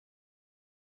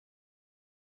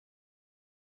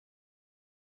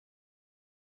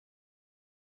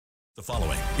The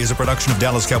following is a production of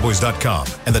DallasCowboys.com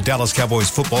and the Dallas Cowboys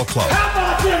Football Club. How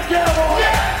about them Cowboys?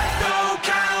 Yeah! Go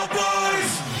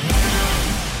Cowboys!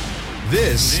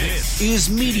 This is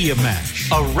Media Mash,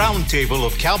 a roundtable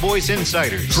of Cowboys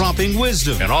insiders dropping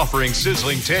wisdom and offering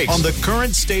sizzling takes on the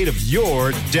current state of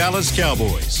your Dallas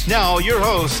Cowboys. Now, your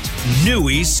host,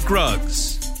 Newy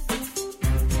Scruggs.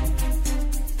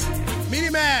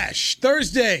 Media Mash,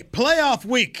 Thursday, playoff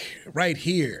week, right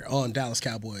here on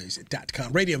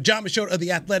DallasCowboys.com. Radio John Machota of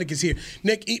The Athletic is here.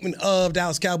 Nick Eatman of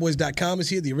DallasCowboys.com is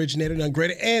here, the originator, none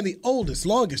greater, and the oldest,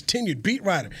 longest tenured beat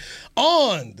writer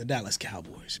on the Dallas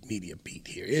Cowboys media beat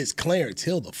here is Clarence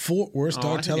Hill, the Fort Worth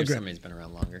Star-Telegram. Somebody's been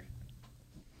around longer.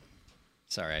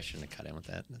 Sorry, I shouldn't have cut in with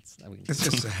that. That's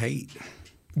just a hate.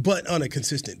 But on a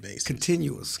consistent basis.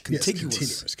 Contiguous. Yes,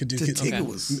 contiguous.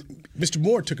 Contiguous. Mr.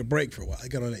 Moore took a break for a while. He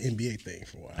got on an NBA thing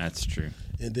for a while. That's true.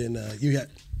 And then you had,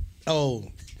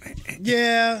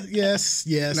 yes.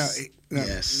 No.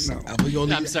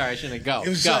 I'm sorry, I shouldn't have.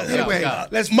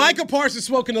 Go. Micah Parsons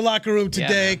spoke in the locker room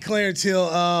today. Clarence Hill,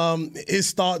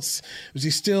 his thoughts. Was he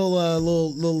still a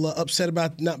little upset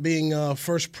about not being named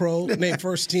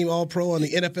first team All-Pro on the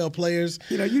NFL players?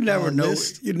 You never know.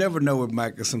 List? You never know with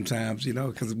Micah sometimes,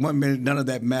 because one minute none of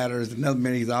that matters, another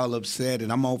minute he's all upset, and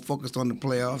I'm all focused on the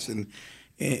playoffs and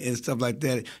stuff like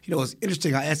that. It's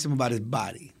interesting. I asked him about his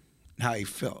body, how he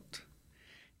felt.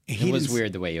 And it was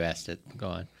weird the way you asked it. Go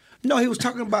on. No, he was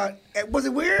talking about. Was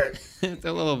it weird? A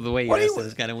little of the way you asked it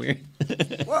was kind of weird.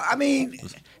 Well, I mean,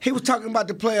 he was talking about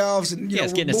the playoffs and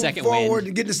getting a second forward win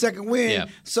and getting a second win. Yeah.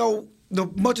 So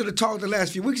much of the talk the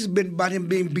last few weeks has been about him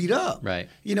being beat up. Right.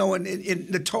 And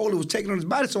the toll it was taking on his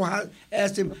body. So I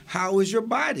asked him, "How is your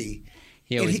body?"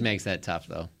 He always makes that tough,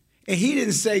 though. And he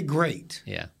didn't say great.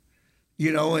 Yeah.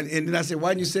 And then I said,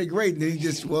 why didn't you say great? And then he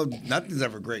just, nothing's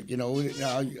ever great, all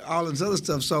this other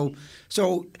stuff.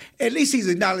 So at least he's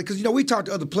acknowledged, because, we talked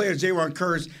to other players, J-Ron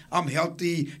Curse, I'm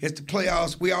healthy, it's the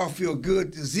playoffs, we all feel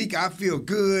good. Zeke, I feel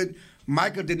good.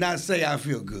 Michael did not say I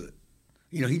feel good.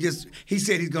 He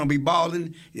said he's going to be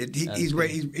balling, he's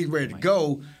ready to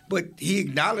go, but he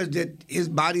acknowledged that his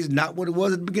body's not what it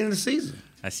was at the beginning of the season.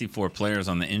 I see 4 players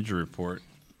on the injury report.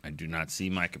 I do not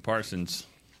see Micah Parsons.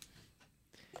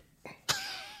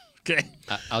 Okay.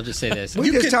 I'll just say this.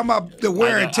 We just talking about the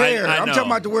wear and tear. I I'm talking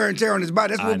about the wear and tear on his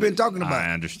body. That's what we've been talking about.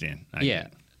 I understand.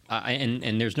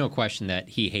 And there's no question that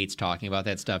he hates talking about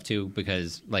that stuff, too,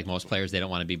 because, like most players, they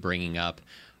don't want to be bringing up,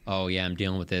 oh, yeah, I'm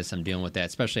dealing with this, I'm dealing with that,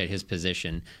 especially at his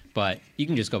position. But you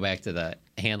can just go back to the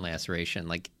hand laceration.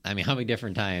 How many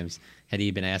different times had he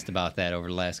been asked about that over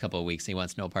the last couple of weeks? He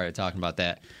wants no part of talking about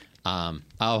that.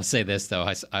 I'll say this, though.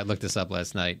 I looked this up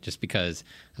last night just because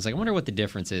I was like, I wonder what the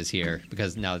difference is here,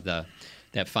 because now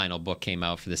that final book came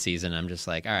out for the season. I'm just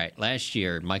like, all right, last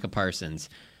year, Micah Parsons,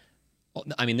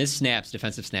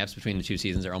 defensive snaps between the two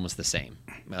seasons are almost the same.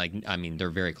 They're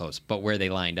very close. But where they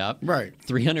lined up, right,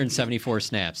 374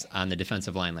 snaps on the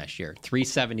defensive line last year,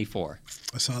 374.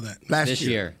 I saw that. This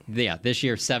year,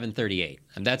 738.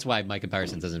 And that's why Micah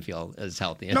Parsons doesn't feel as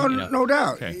healthy. No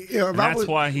doubt. Okay. That's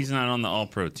why he's not on the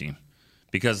All-Pro team,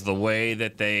 because the way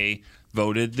that they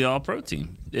voted the All-Pro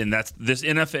team, and that's this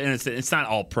NFL. And it's not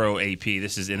All-Pro AP.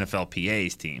 This is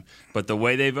NFLPA's team. But the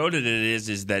way they voted it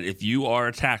is that if you are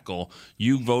a tackle,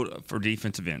 you vote for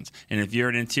defensive ends, and if you're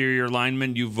an interior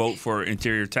lineman, you vote for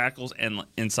interior tackles and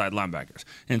inside linebackers.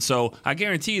 And so I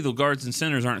guarantee you, the guards and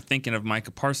centers aren't thinking of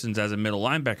Micah Parsons as a middle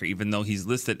linebacker, even though he's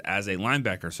listed as a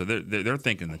linebacker. So they're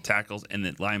thinking the tackles and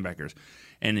the linebackers,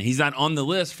 and he's not on the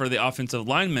list for the offensive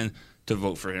linemen to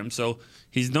vote for him. So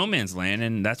he's no man's land,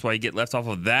 and that's why you get left off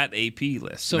of that AP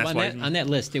list. So on that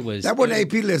list, it was... That wasn't an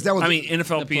AP list. That was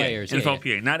NFLPA. Players,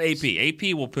 NFLPA, not AP.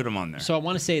 AP will put him on there. So I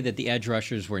want to say that the edge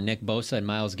rushers were Nick Bosa and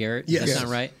Myles Garrett. Does that sound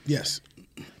right? Yes.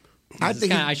 I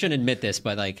shouldn't admit this,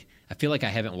 but I feel like I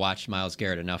haven't watched Myles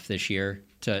Garrett enough this year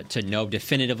to know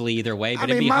definitively either way. But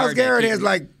Myles Garrett has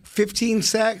 15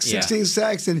 sacks, 16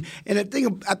 sacks, and I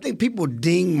think people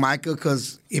ding Micah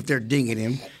if they're dinging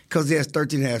him, because he has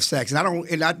 13.5 sacks.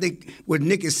 And I think what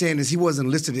Nick is saying is he wasn't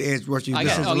listed as edge rusher. I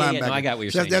got what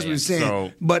you're saying. That's what he's saying.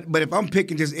 So, but if I'm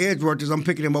picking just edge rushers, I'm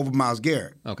picking him over Myles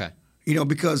Garrett. Okay.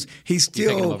 Because he's still... You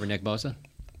picking him over Nick Bosa?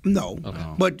 No,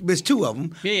 but there's 2 of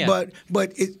them. Yeah. But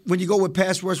when you go with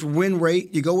pass rush win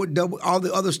rate, you go with double, all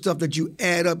the other stuff that you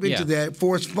add up into that,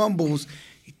 forced fumbles,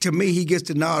 to me, he gets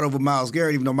the nod over Myles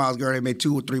Garrett, even though Myles Garrett had made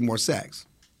 2 or 3 more sacks.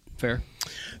 Fair.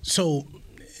 So,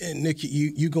 Nick,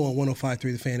 you go on 105.3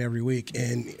 The Fan every week,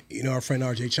 and our friend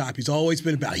RJ Chop, he's always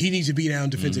been about he needs to be down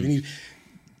defensive.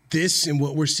 this and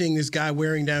what we're seeing this guy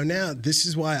wearing down now, this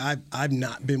is why I've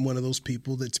not been one of those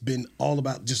people that's been all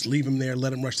about just leave him there,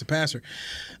 let him rush the passer.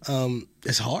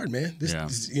 It's hard, man. This,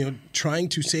 trying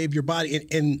to save your body.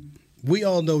 And we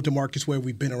all know DeMarcus Ware.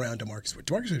 We've been around DeMarcus Ware.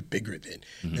 DeMarcus is bigger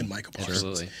than Michael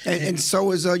Parsons. Absolutely. And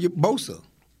so is Bosa.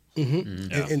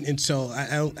 And so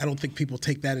I don't think people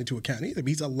take that into account either.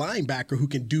 He's a linebacker who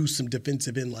can do some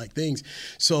defensive end-like things.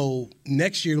 So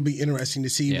next year it'll be interesting to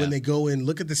see when they go and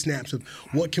look at the snaps of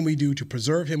what can we do to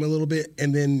preserve him a little bit,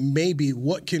 and then maybe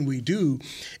what can we do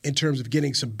in terms of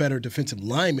getting some better defensive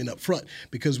linemen up front,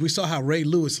 because we saw how Ray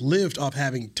Lewis lived off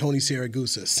having Tony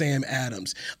Siragusa, Sam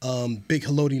Adams, Big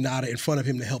Haloti Ngata in front of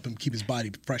him to help him keep his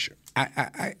body fresher.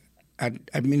 I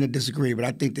mean to disagree, but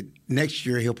I think that next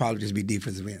year he'll probably just be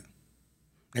defensive end.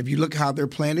 If you look how they're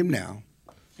playing him now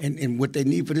and what they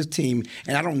need for this team,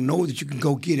 and I don't know that you can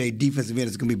go get a defensive end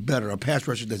that's going to be better, a pass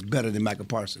rusher that's better than Michael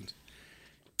Parsons.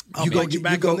 You go get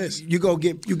better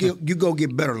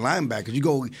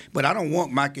linebackers. But I don't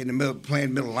want Mike in the middle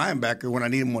playing middle linebacker when I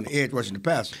need him on the edge rushing the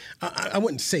passer. I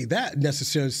wouldn't say that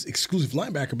necessarily as exclusive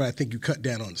linebacker, but I think you cut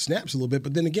down on the snaps a little bit.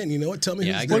 But then again, you know what? Tell me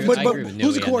who's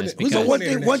the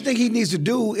coordinator. One thing he needs to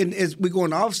do is we go in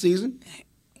the offseason,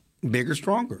 bigger,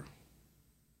 stronger.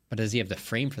 But does he have the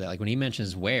frame for that? Like when he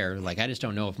mentions Ware, like I just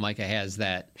don't know if Micah has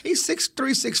that. He's 6'3",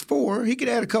 6'4". He could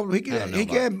add a couple. He could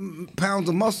add pounds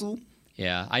of muscle.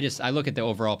 Yeah, I look at the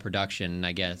overall production, and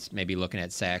I guess maybe looking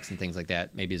at sacks and things like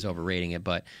that maybe is overrating it.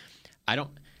 But I don't.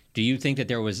 Do you think that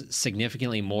there was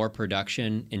significantly more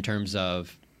production in terms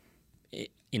of,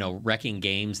 wrecking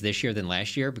games this year than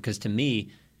last year? Because to me,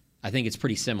 I think it's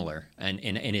pretty similar and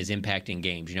his impact in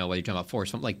games. Whether you're talking about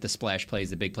force, like the splash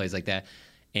plays, the big plays like that.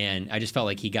 And I just felt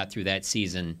like he got through that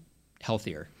season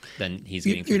healthier than he's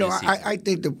getting through this season. I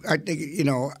think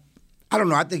I don't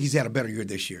know. I think he's had a better year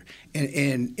this year, and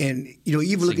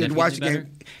even looking at the Washington game,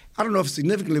 I don't know if it's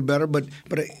significantly better, but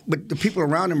the people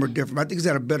around him are different. I think he's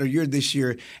had a better year this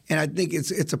year, and I think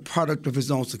it's a product of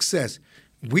his own success.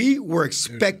 We were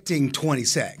expecting 20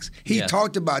 sacks. He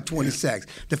talked about 20 sacks.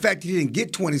 The fact he didn't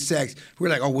get 20 sacks, we're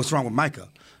like, oh, what's wrong with Micah?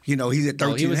 He's at 13.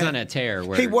 Well, he was on a tear.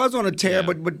 He was on a tear,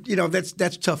 but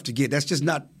that's tough to get. That's just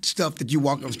not stuff that you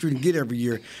walk on the street and get every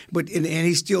year. But and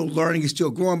he's still learning, he's still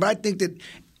growing. But I think that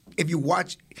if you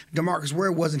watch DeMarcus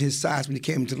Ware, wasn't his size when he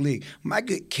came into the league.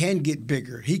 Micah can get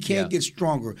bigger. He can get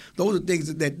stronger. Those are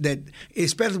things that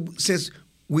especially since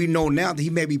we know now that he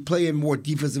may be playing more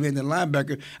defensive end than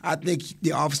linebacker, I think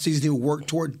the offseason he'll work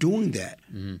toward doing that.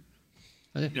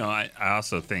 Mm-hmm. I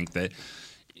also think that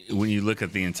when you look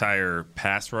at the entire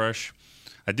pass rush,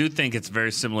 I do think it's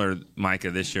very similar to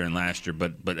Micah this year and last year,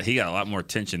 but he got a lot more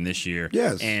attention this year.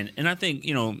 Yes. And I think,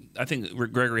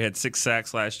 Gregory had 6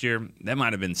 sacks last year. That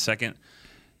might have been second.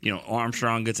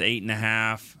 Armstrong gets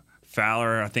 8.5.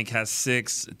 Fowler, I think, has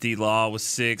 6. D-Law with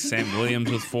 6. Sam Williams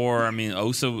with 4. I mean,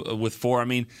 Osa with 4. I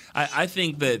mean, I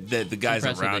think that the guys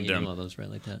around him. All those right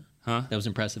like that. Huh? That was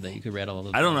impressive that you could read all of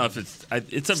those. I don't know if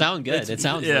it's sound good. It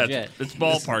sounds legit. It's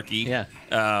ballparky. Yeah.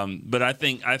 But I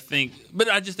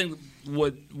just think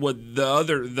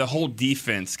the whole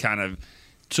defense kind of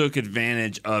took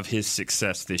advantage of his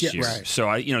success this year. Right.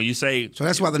 So you say. So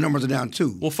that's why the numbers are down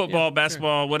too. Well, football,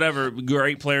 basketball, whatever,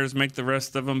 great players make the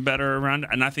rest of them better around,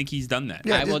 and I think he's done that.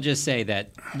 I will just say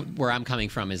that where I'm coming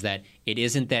from is that it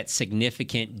isn't that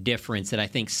significant difference that I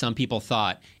think some people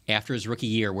thought after his rookie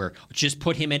year, where just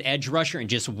put him at edge rusher and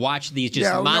just watch these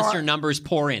monster numbers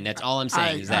pour in. That's all I'm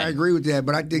saying. I agree with that,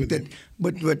 but I think that,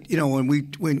 but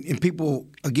when people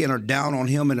again are down on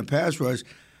him in the pass rush.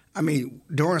 I mean,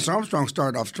 Dorrance Armstrong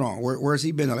started off strong. Where has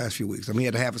he been the last few weeks? I mean, he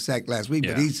had a half a sack last week,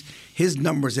 but his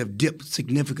numbers have dipped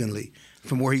significantly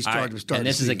from where he started. And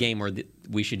this is a game where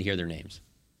we should hear their names.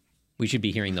 We should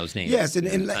be hearing those names. Yes,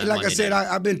 and like I said,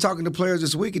 I've been talking to players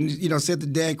this week, and said to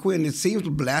Dan Quinn, it seems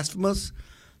blasphemous,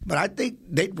 but I think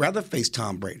they'd rather face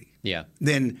Tom Brady. Yeah.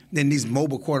 Than these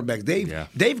mobile quarterbacks.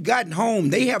 They've gotten home.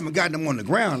 They haven't gotten them on the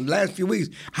ground the last few weeks.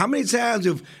 How many times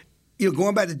have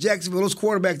going back to Jacksonville, those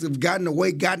quarterbacks have gotten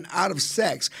out of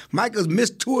sacks. Micah's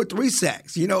missed 2 or 3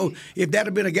 sacks. If that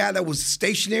had been a guy that was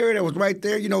stationary, that was right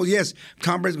there, yes,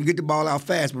 Tom Brady's going to get the ball out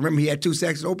fast. But remember, he had 2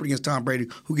 sacks open against Tom Brady,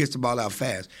 who gets the ball out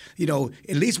fast.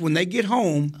 At least when they get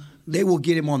home, they will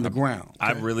get him on the ground.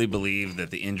 I really believe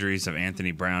that the injuries of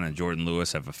Anthony Brown and Jordan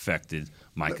Lewis have affected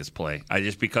Micah's play.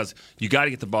 Because you got to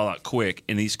get the ball out quick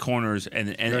in these corners, and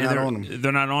they're not on him.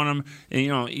 They're not on him. And,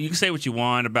 you can say what you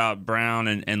want about Brown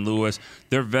and Lewis.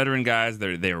 They're veteran guys.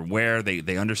 They're aware.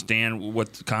 They understand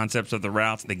what the concepts of the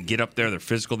routes. They can get up there. They're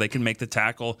physical. They can make the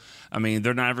tackle. I mean,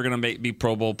 they're not ever going to be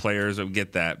Pro Bowl players. I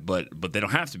get that, but they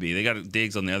don't have to be. They got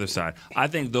Diggs on the other side. I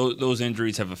think those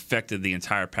injuries have affected the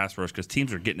entire pass rush because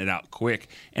teams are getting it out quick,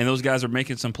 and those guys are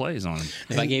making some plays on him.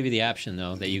 If I gave you the option,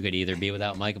 though, that you could either be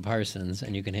without Micah Parsons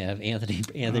and you can have Anthony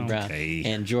Brown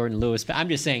and Jordan Lewis. I'm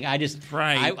just saying,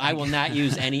 I will not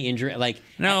use any injury.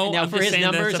 Now for his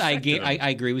numbers, I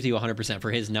agree with you 100%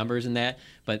 for his numbers and that,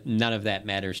 but none of that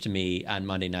matters to me on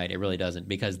Monday night. It really doesn't,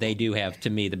 because they do have, to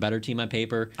me, the better team on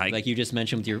paper. Like you just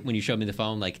mentioned when you showed me the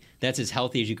phone, like that's as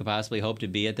healthy as you could possibly hope to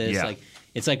be at this. Yeah.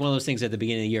 It's like one of those things at the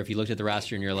beginning of the year. If you looked at the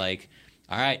roster and you're like,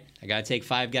 all right, I got to take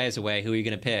 5 guys away. Who are you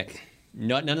going to pick?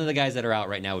 None of the guys that are out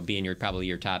right now would be in probably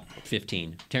your top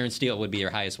 15. Terrence Steele would be your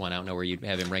highest one. I don't know where you'd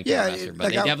have him ranked in the roster, but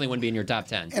they definitely wouldn't be in your top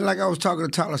 10. And like I was talking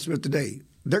to Tyler Smith today,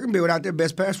 they're going to be without their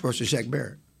best pass rusher, Shaq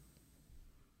Barrett.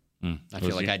 I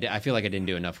feel like I didn't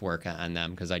do enough work on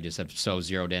them because I just have so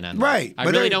zeroed in on them. Right. I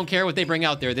really don't care what they bring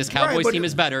out there. This Cowboys team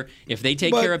is better if they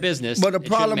take care of business. But the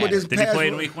problem with this did he play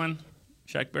in week 1?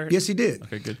 Shaq Barrett? Yes, he did.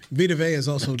 Okay, good. Vita Vea is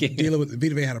also dealing with.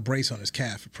 Vita Vea had a brace on his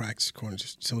calf at practice, according to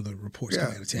some of the reports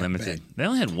coming out of Tampa Limited. They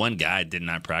only had one guy did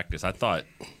not practice. I thought.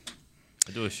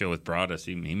 I do a show with Broadus.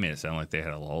 He made it sound like they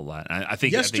had a whole lot. I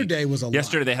think yesterday was a lot.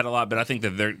 Yesterday they had a lot, but I think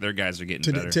that their guys are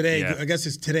getting better. Today, I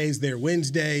guess today's their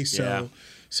Wednesday, so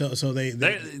they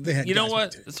had. You know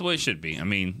what? That's the way it should be. I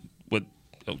mean, with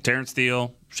Terrence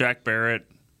Steele, Shaq Barrett,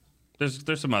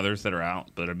 there's some others that are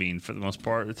out, but I mean, for the most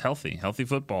part, it's healthy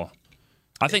football.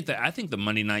 I think the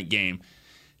Monday night game,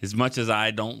 as much as I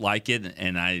don't like it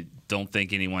and I don't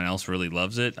think anyone else really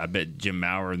loves it, I bet Jim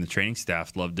Maurer and the training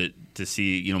staff loved it to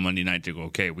see, Monday night to go,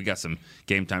 okay, we got some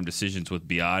game time decisions with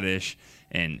Biotish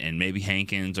and maybe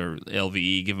Hankins or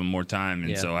LVE, give them more time.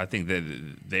 And so I think that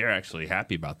they're actually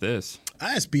happy about this.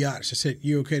 I asked Biotish, I said,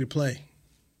 you okay to play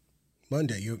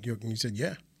Monday? You said,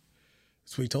 yeah.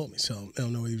 That's what he told me. So I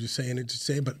don't know what he was saying it to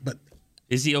say, but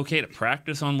is he okay to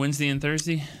practice on Wednesday and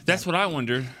Thursday? That's what I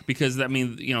wonder, because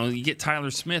you get Tyler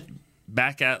Smith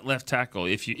back at left tackle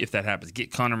if that happens.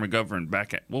 Get Connor McGovern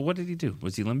back at. Well, what did he do?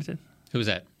 Was he limited? Who was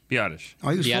that? Biotish. Oh,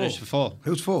 he was Biotish full. He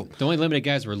was full. The only limited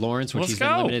guys were Lawrence, which he's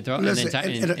been limited to, and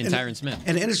Tyron Smith.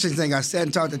 And the interesting thing, I sat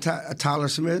and talked to Tyler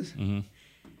Smith, and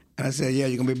I said, "Yeah,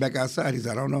 you're gonna be back outside." He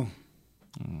said, "I don't know."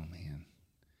 Oh man.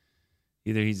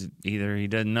 Either he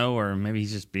doesn't know, or maybe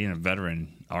he's just being a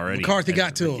veteran already. McCarthy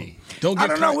got to him. I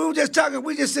don't know. We were just talking.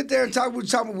 We just sit there and talk. We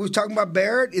were talking about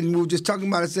Barrett, and we were just talking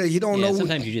about it. Said he don't know.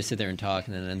 Sometimes you just sit there and talk,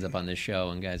 and then it ends up on this show,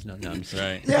 and guys don't know.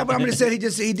 Right. Yeah, but I'm just saying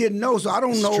he didn't know. So I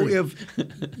don't know if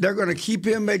they're going to keep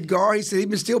him at guard. He said he's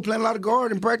been still playing a lot of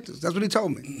guard in practice. That's what he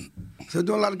told me. So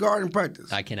doing a lot of guard in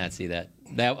practice. I cannot see that.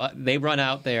 They run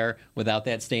out there without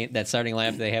that starting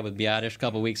lineup they had with Biotish a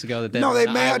couple weeks ago. No, they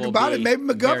mad about it. Maybe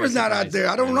McGovern's not out there.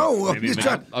 I don't know. I'm just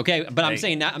trying. Okay, but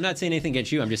I'm not saying anything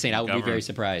against you. I'm just saying I would be very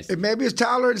surprised. Maybe it's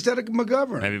Tyler instead of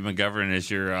McGovern. Maybe McGovern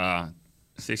is your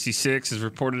 66 is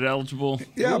reported eligible.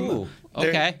 Yeah. Ooh,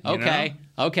 okay.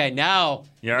 Now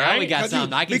we got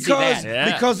something. I can see that.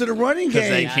 Yeah. Because of the running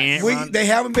game. They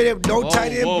haven't been able. No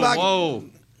tight end block. Whoa.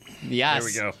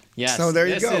 Yes. There we go. Yes. So there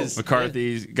you go.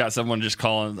 McCarthy's got someone just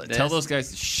calling. Tell those guys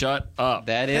to shut up.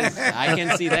 That is. I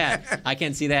can see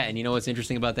that. And you know what's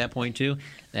interesting about that point, too?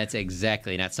 That's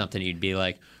exactly not something you'd be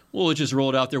like, well, let's just roll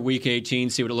it out there week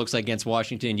 18, see what it looks like against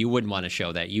Washington. You wouldn't want to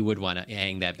show that. You would want to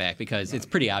hang that back because it's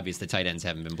pretty obvious the tight ends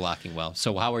haven't been blocking well.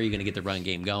 So how are you going to get the run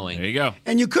game going? There you go.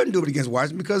 And you couldn't do it against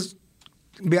Washington because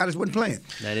Biotish wasn't playing.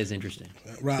 That is interesting.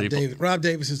 Rob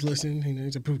Davis is listening.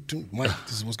 He's a Mike,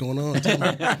 this is what's going on. Tell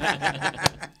him.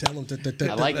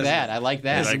 I like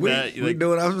that. We're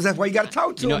doing. That's why you got to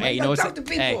talk to them. You know talk to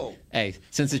people. Hey,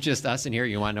 since it's just us in here,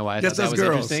 you want to know why I thought that was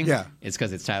interesting? Yeah. It's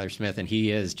because it's Tyler Smith, and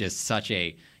he is just such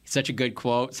a good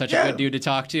quote, such a good dude to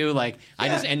talk to. Like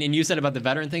and you said about the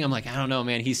veteran thing, I'm like, I don't know,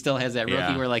 man. He still has that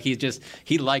rookie where like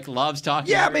he loves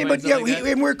talking. Yeah,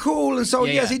 and we're cool, and so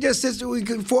he just sits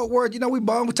in Fort Worth.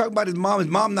 We talk about his mom. His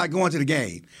mom not going to the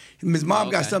game. His mom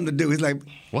got something to do. He's like,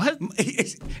 what?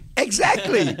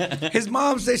 Exactly. His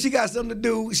mom said she got something to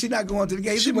do. She's not going to the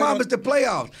game. His mom is the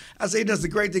playoffs. I say that's the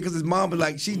great thing because his mom is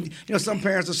like, some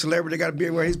parents are celebrity. They got to be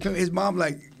aware. His mom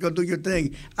like, go do your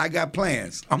thing. I got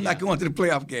plans. I'm not going to the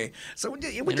playoff game. So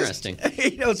Interesting.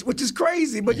 Which is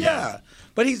crazy, but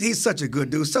but he's such a good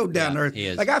dude, so down to earth. he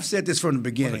is. Like I've said this from the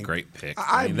beginning. What a great pick.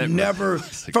 I've never,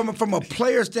 from a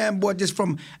player standpoint,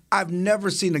 I've never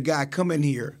seen a guy come in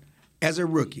here as a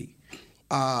rookie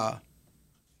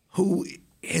who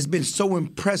has been so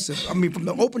impressive. I mean, from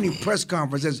the opening press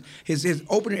conference, his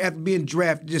opening after being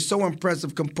drafted, just so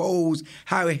impressive, composed,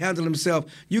 how he handled himself.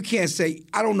 You can't say,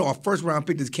 I don't know, a first-round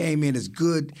pick that came in as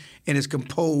good and as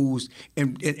composed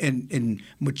and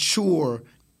mature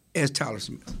as Tyler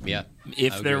Smith. Yeah.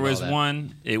 If there was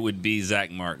one, it would be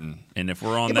Zach Martin. And if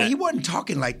we're on that, but he wasn't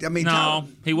talking like that. I mean, no,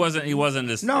 he wasn't. He wasn't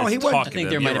as No, he wasn't. talkative. I think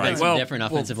there might have been some different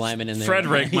offensive linemen in there.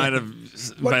 Frederick might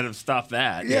have stopped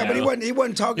that. Yeah, but he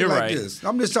wasn't talking You're like right. this.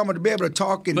 I'm just talking about to be able to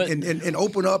talk and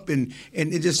open up and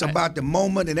it's just about the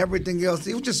moment and everything else.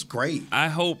 It was just great. I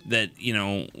hope that,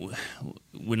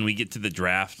 when we get to the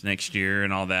draft next year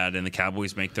and all that, and the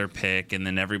Cowboys make their pick, and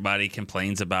then everybody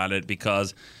complains about it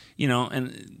because,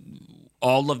 and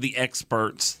all of the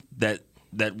experts that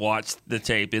watch the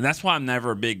tape, and that's why I'm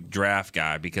never a big draft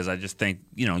guy, because I just think,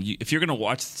 if you're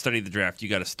going to study the draft, you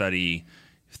got to study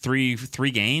three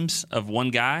games of one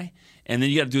guy, and then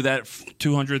you got to do that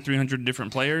 200, 300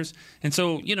 different players. And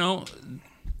so,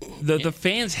 the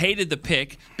fans hated the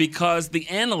pick because the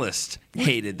analysts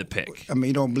hated the pick. I mean,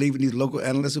 you don't believe in these local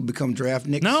analysts who become draft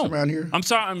nicks around here? I'm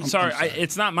sorry.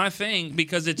 It's not my thing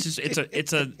because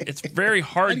it's very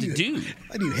hard to do.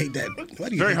 Why do you hate that? Why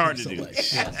do you Very hate hard that to so do.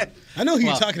 much? I know who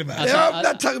you're talking about. I'm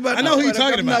not talking about. I know who you're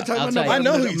talking about. I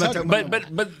know who you're talking about.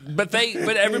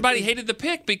 But everybody hated the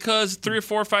pick because 3 or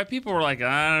 4 or 5 people were like,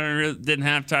 I didn't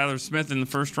have Tyler Smith in the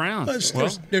first round.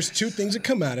 There's 2 things that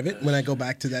come out of it when I go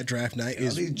back to that draft night.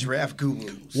 Is these draft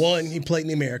gurus. One, he played in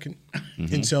the American,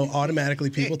 and so automatically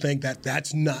people think that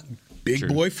that's not big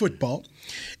boy football.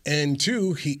 And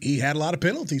 2, he had a lot of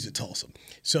penalties at Tulsa.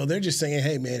 So they're just saying,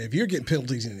 hey, man, if you're getting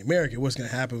penalties in America, what's going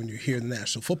to happen when you're here in the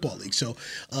National Football League? So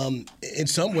in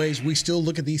some ways, we still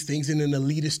look at these things in an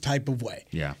elitist type of way.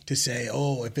 Yeah. To say,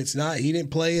 oh, if it's not, he didn't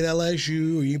play at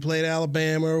LSU or he played at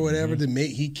Alabama or whatever, then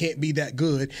he can't be that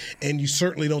good. And you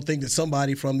certainly don't think that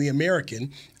somebody from the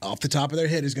American, off the top of their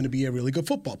head, is going to be a really good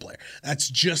football player. That's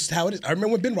just how it is. I remember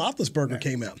when Ben Roethlisberger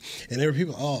came out, and there were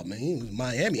people, oh, man, he was in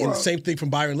Miami. And the same thing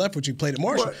from Byron Leftwich, who played at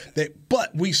Marshall.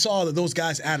 But we saw that those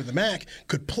guys out of the MAC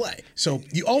could play. So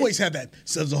you always have that.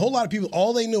 So there's a whole lot of people,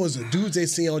 all they know is the dudes they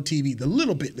see on TV, the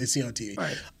little bit they see on TV.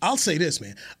 Right. I'll say this,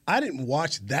 man. I didn't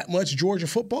watch that much Georgia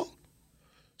football.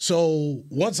 So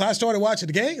once I started watching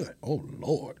the game, like, oh,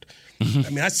 Lord. I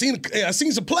mean, I seen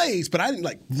some plays, but I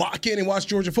didn't lock in and watch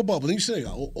Georgia football. But then you say,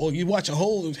 you watch a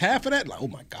whole half of that, like, oh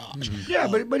my gosh. Yeah,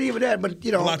 but even that,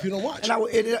 a lot of people don't watch.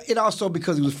 And it also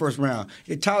because he was first round.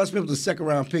 If Tyler Smith was a second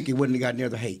round pick, he wouldn't have got near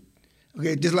the hate.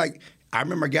 Okay, just like I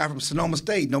remember a guy from Sonoma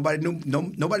State. Nobody knew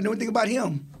anything about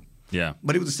him. Yeah,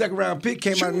 but he was a second round pick,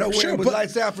 came out of nowhere, and was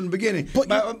lights out from the beginning.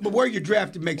 But where you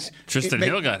drafted makes Tristan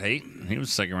Hill got hate. He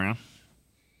was second round.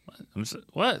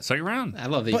 What? Second round? I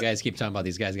love that you guys keep talking about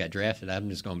these guys got drafted. I'm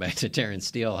just going back to Terrence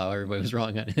Steele, how everybody was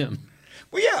wrong on him.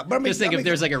 Well, yeah, but just think if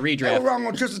there's like a redraft. They were wrong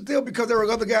on Tristan Steele because there were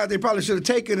other guys they probably should have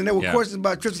taken, and there were questions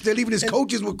about Tristan Steele. Even his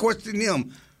coaches were questioning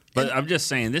him. But I'm just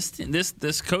saying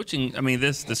this coaching. I mean,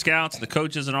 the scouts, the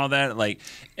coaches, and all that.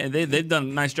 And they've done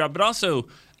a nice job. But also,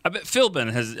 I bet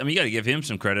Philbin has. I mean, you got to give him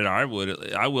some credit. I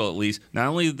will at least. Not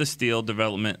only the Steele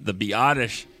development, the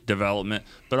Biotish development,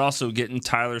 but also getting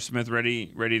Tyler Smith ready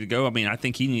to go. I mean, I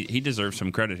think he deserves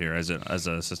some credit here as an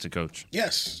assistant coach.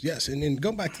 Yes, and then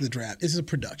going back to the draft, this is a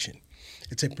production.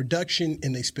 It's a production,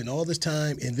 and they spend all this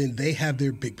time, and then they have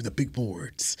the big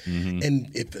boards. Mm-hmm. And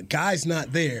if the guy's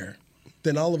not there,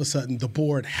 then all of a sudden the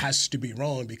board has to be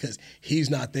wrong because he's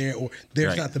not there or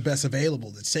there's not the best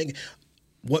available. That's saying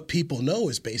what people know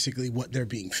is basically what they're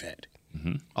being fed.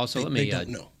 Mm-hmm. Also, let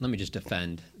me just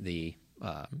defend the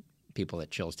people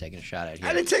that Chill's taking a shot at here.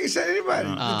 I didn't take a shot at anybody.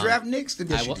 The draft Knicks.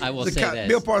 I will say this.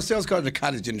 Bill Parcells called it the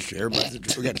cottage industry. Everybody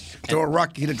got to throw a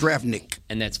rock, hit a draft Nick.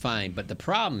 And that's fine. But the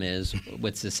problem is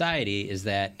with society is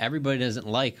that everybody doesn't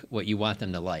like what you want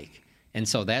them to like. And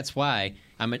so that's why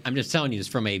I'm just telling you this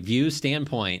from a view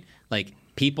standpoint,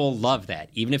 people love that,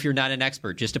 even if you're not an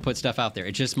expert, just to put stuff out there.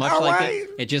 It's just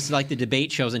it's just like the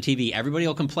debate shows on TV. Everybody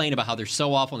will complain about how they're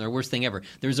so awful and they're the worst thing ever.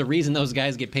 There's a reason those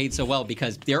guys get paid so well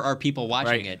because there are people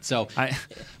watching it. So I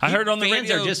heard on the fans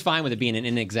radio, are just fine with it being an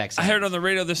inexact science. I heard on the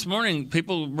radio this morning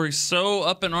people were so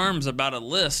up in arms about a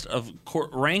list of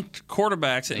ranked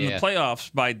quarterbacks in the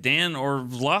playoffs by Dan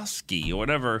Orlovsky or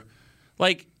whatever.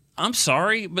 I'm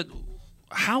sorry, but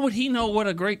how would he know what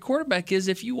a great quarterback is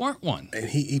if you aren't one? And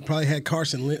he probably had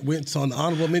Carson Wentz on the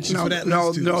honorable mention for that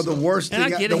list too. The worst And I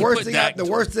thing. get The it,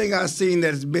 worst thing I've seen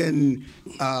that's been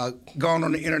gone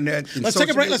on the internet. Let's take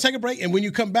a break. Let's take a break, and when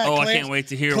you come back, Oh, Clarence, I can't wait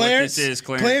to hear what this is,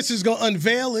 Clarence. Clarence is going to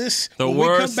unveil this. The when we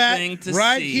worst come back, thing to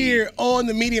right see. here on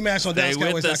the Media Mash on Stay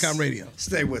with DallasCowboys.com us. radio.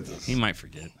 Stay with us. He might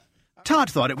forget.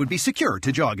 Todd thought it would be secure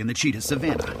to jog in the cheetah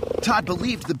savanna. Todd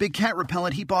believed the big cat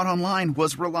repellent he bought online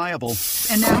was reliable.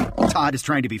 And now, Todd is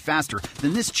trying to be faster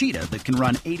than this cheetah that can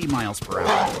run 80 miles per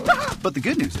hour. But the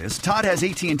good news is, Todd has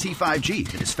AT&T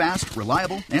 5G that is fast,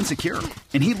 reliable, and secure.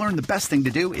 And he learned the best thing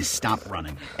to do is stop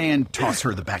running and toss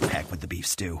her the backpack with the beef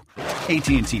stew.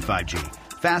 AT&T 5G.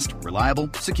 Fast, reliable,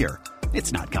 secure.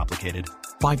 It's not complicated.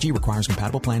 5G requires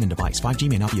compatible plan and device. 5G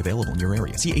may not be available in your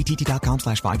area. See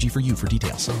att.com/5G for you for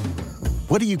details.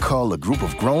 What do you call a group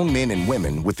of grown men and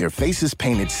women with their faces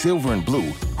painted silver and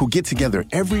blue who get together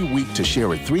every week to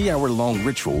share a 3-hour-long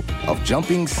ritual of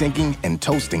jumping, singing, and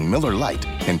toasting Miller Lite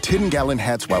in 10-gallon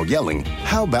hats while yelling,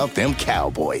 "How about them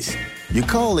Cowboys?" You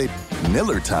call it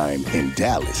Miller Time in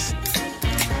Dallas.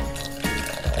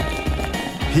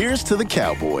 Here's to the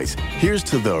Cowboys. Here's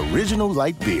to the original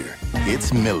light beer.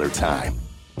 It's Miller Time.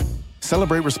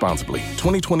 Celebrate responsibly.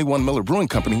 2021 Miller Brewing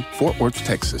Company, Fort Worth,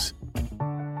 Texas.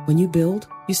 When you build,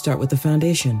 you start with the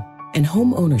foundation. And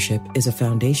home ownership is a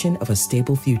foundation of a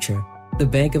stable future. The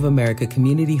Bank of America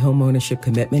Community Home Ownership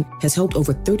Commitment has helped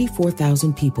over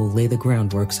 34,000 people lay the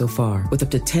groundwork so far, with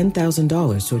up to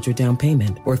 $10,000 towards your down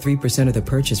payment or 3% of the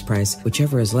purchase price,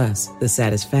 whichever is less. The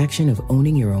satisfaction of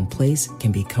owning your own place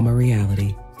can become a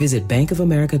reality. Visit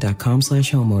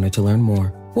bankofamerica.com/homeowner to learn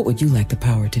more. What would you like the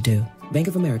power to do? Bank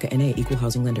of America N.A. Equal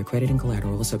Housing Lender. Credit and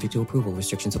collateral is subject to approval.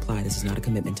 Restrictions apply. This is not a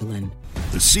commitment to lend.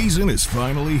 The season is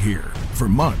finally here. For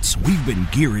months, we've been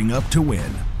gearing up to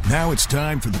win. Now it's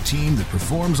time for the team that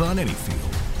performs on any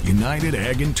field. United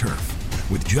Ag and Turf.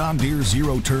 With John Deere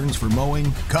zero turns for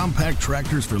mowing, compact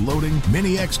tractors for loading,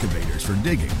 mini excavators for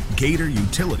digging, Gator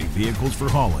utility vehicles for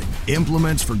hauling,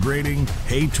 implements for grading,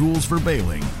 hay tools for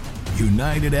baling.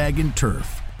 United Ag and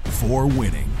Turf. For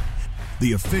winning.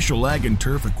 The official Ag and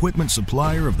Turf equipment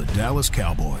supplier of the Dallas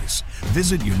Cowboys.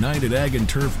 Visit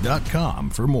UnitedAgAndTurf.com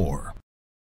for more.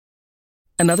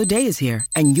 Another day is here,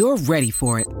 and you're ready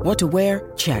for it. What to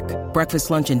wear? Check. Breakfast,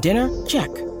 lunch, and dinner?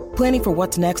 Check. Planning for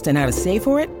what's next and how to save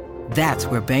for it? That's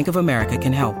where Bank of America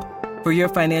can help. For your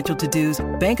financial to-dos,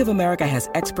 Bank of America has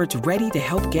experts ready to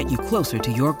help get you closer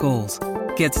to your goals.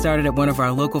 Get started at one of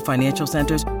our local financial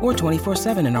centers or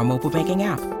 24/7 in our mobile banking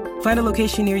app. Find a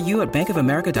location near you at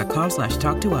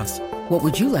bankofamerica.com/talktous. What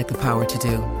would you like the power to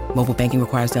do? Mobile banking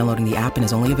requires downloading the app and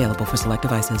is only available for select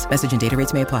devices. Message and data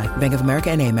rates may apply. Bank of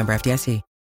America N.A., member FDIC.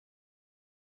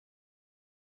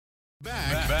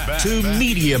 Back to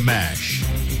Media Mash.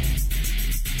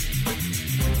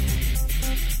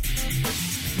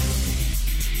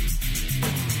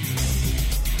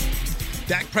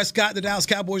 Dak Prescott, the Dallas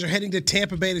Cowboys are heading to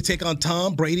Tampa Bay to take on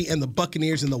Tom Brady and the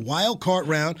Buccaneers in the wild card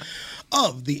round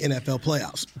of the NFL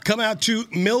playoffs. Come out to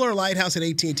Miller Lite House at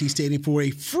AT&T Stadium for a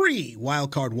free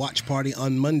wild card watch party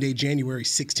on Monday, January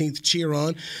 16th. Cheer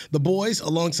on the boys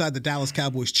alongside the Dallas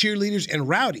Cowboys cheerleaders and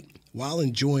rowdy while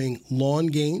enjoying lawn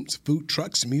games, food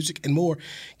trucks, music, and more.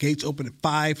 Gates open at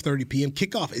 5:30 p.m.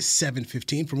 Kickoff is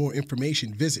 7:15. For more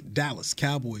information, visit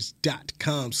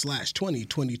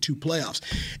DallasCowboys.com/2022 playoffs.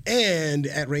 And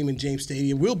at Raymond James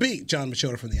Stadium will be John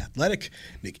Machota from The Athletic,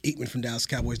 Nick Eatman from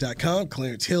DallasCowboys.com,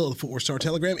 Clarence Hill of the Fort Worth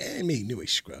Star-Telegram, and me, Newy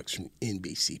Scruggs from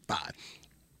NBC5.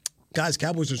 Guys,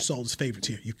 Cowboys are sold as favorites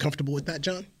here. You comfortable with that,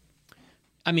 John?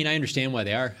 I mean, I understand why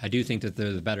they are. I do think that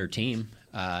they're the better team.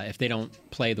 If they don't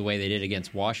play the way they did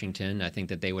against Washington, I think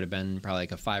that they would have been probably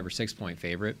like a 5 or 6 point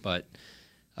favorite, but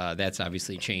that's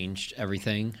obviously changed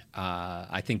everything.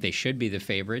 I think they should be the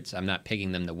favorites. I'm not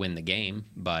picking them to win the game,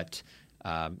 but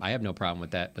I have no problem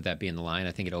with that being the line.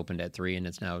 I think it opened at 3 and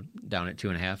it's now down at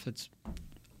 2.5.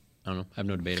 I don't know. I have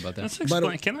no debate about that.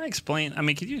 Can I explain? I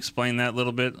mean, could you explain that a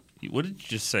little bit? What did you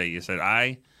just say? You said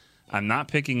I'm not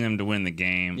picking them to win the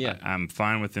game. Yeah. I'm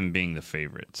fine with them being the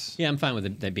favorites. Yeah, I'm fine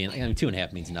with that being.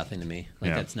 2.5 means nothing to me. Like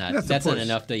Yeah. that's not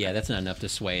enough to. Yeah, that's not enough to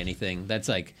sway anything. That's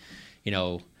like,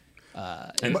 the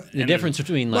difference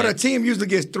between like. But a team usually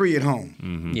gets 3 at home.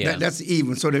 Mm-hmm. Yeah. That's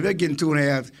even. So if they're getting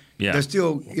 2.5, they're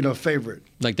still favorite.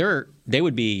 Like they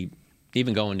would be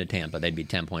even going to Tampa. They'd be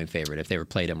 10-point favorite if they were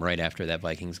played them right after that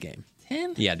Vikings game.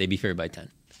 10? Yeah, they'd be favored by 10.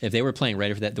 if they were playing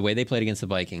right after that, the way they played against the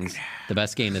Vikings, the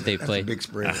best game that they've played. Big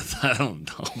spread. I don't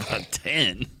know about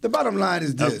 10. The bottom line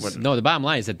is this. No, the bottom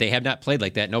line is that they have not played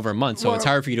like that in over a month, so it's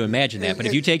hard for you to imagine that. But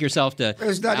if you take yourself to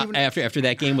after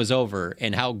that game was over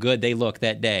and how good they looked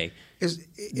that day,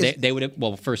 they would have.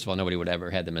 Well, first of all, nobody would have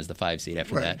ever had them as the 5 seed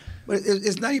after that. But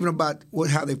it's not even about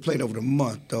how they've played over the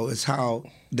month, though. It's how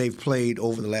they've played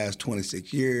over the last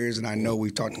 26 years. And I know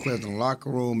we've talked to players in the locker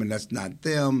room, and that's not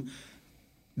them.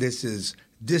 This is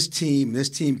this team. This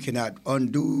team cannot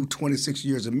undo 26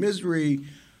 years of misery,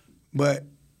 but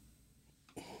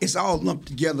it's all lumped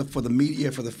together for the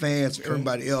media, for the fans, for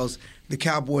everybody else. The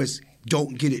Cowboys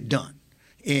don't get it done.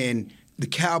 And the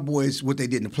Cowboys, what they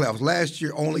did in the playoffs last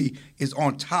year, only is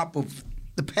on top of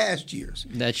the past years.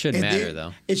 That shouldn't matter,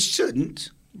 though. It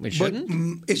shouldn't. It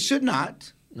shouldn't? It should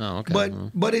not. Oh, okay.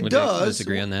 But it does. I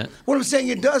disagree on that. What I'm saying,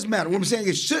 it does matter. What I'm saying,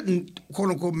 it shouldn't, quote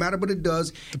unquote, matter, but it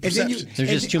does. There's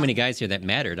just too many guys here that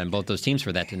mattered on both those teams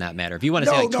for that to not matter. If you want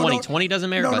to say 2020 doesn't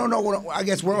matter, no. I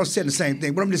guess we're all saying the same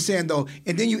thing. But I'm just saying though,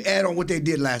 and then you add on what they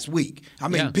did last week. I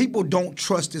mean, people don't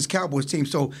trust this Cowboys team.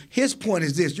 So his point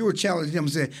is this: you were challenging him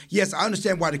and saying, "Yes, I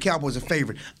understand why the Cowboys are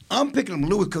favored. I'm picking them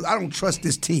Lewis because I don't trust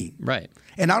this team." Right.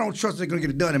 And I don't trust they're going to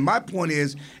get it done. And my point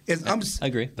is I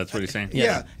agree. That's what he's saying.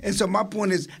 Yeah. And so my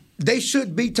point is, they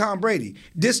should beat Tom Brady.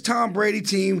 This Tom Brady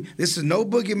team, this is no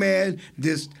boogeyman.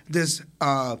 This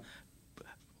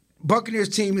Buccaneers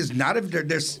team is not they're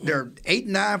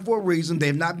 8-9 for a reason. They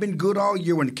have not been good all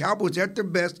year. When the Cowboys are at their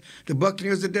best, the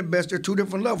Buccaneers are at their best. They're two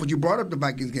different levels. You brought up the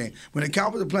Vikings game. When the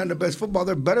Cowboys are playing their best football,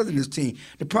 they're better than this team.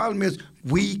 The problem is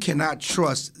we cannot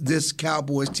trust this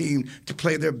Cowboys team to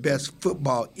play their best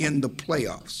football in the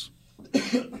playoffs.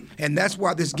 And that's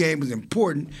why this game is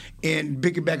important. And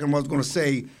piggybacking on what I was going to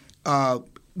say,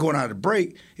 going out of the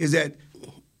break, is that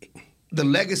the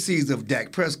legacies of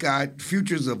Dak Prescott,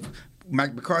 futures of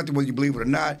Mike McCarthy, whether you believe it or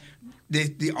not,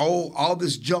 all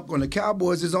this junk on the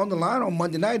Cowboys is on the line on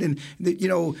Monday night. And,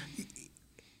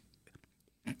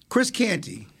 Chris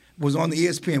Canty was on the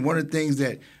ESPN. One of the things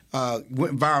that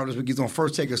went viral this week, he's on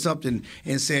First Take or something,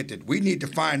 and said that we need to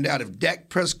find out if Dak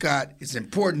Prescott is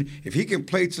important, if he can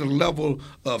play to the level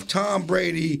of Tom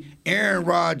Brady, Aaron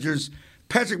Rodgers,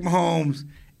 Patrick Mahomes,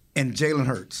 and Jalen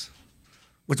Hurts.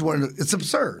 It's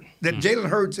absurd that Jalen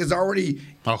Hurts is already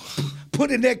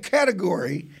put in that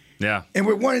category. Yeah. And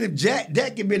we're wondering if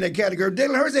Dak can be in that category.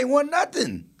 Jalen Hurts ain't won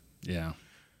nothing. Yeah.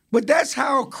 But that's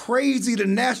how crazy the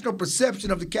national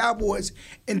perception of the Cowboys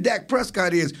and Dak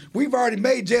Prescott is. We've already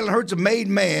made Jalen Hurts a made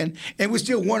man, and we're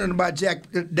still wondering about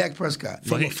Dak Prescott.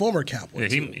 Former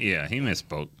Cowboys. Yeah, he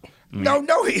misspoke. No,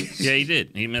 he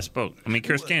did. He misspoke. I mean,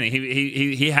 Chris Canty,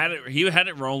 he had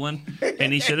it rolling,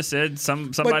 and he should have said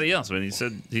somebody else. But he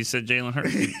said Jalen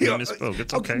Hurts. He misspoke.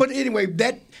 It's okay. But anyway,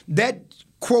 that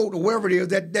quote or whatever it is,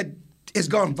 that it's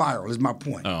gone viral. Is my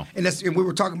point. Oh. And we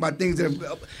were talking about things that,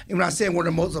 and when I say one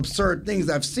of the most absurd things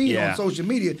I've seen on social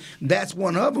media, that's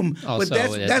one of them. Also,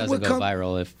 but it doesn't go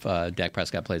viral if Dak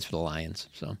Prescott plays for the Lions.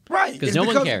 So right, because no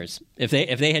one cares. If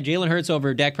they had Jalen Hurts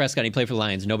over Dak Prescott and he played for the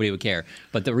Lions, nobody would care.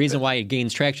 But the reason why it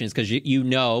gains traction is because you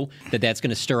know that's going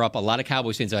to stir up a lot of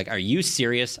Cowboys fans. They're like, "Are you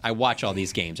serious? I watch all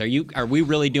these games. Are we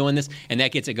really doing this?" And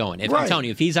that gets it going. I'm telling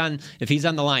you, if he's on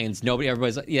the Lions,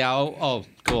 everybody's like, "Yeah, oh,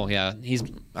 cool, yeah,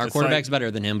 our quarterback's better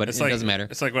than him, but it doesn't matter."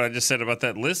 It's like what I just said about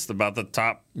that list about the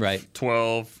top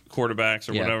 12 quarterbacks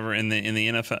or whatever in the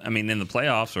NFL. I mean, in the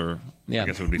playoffs, or I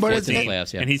guess it would be 14.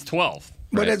 Playoffs, and he's 12.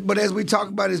 But as we talk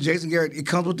about it, Jason Garrett, it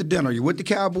comes with the dinner. You're with the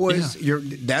Cowboys. Yeah.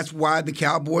 That's why the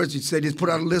Cowboys, they just put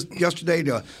out a list yesterday,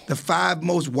 the 5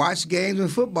 most watched games in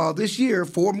football this year,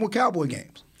 4 more Cowboy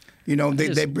games.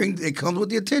 It comes with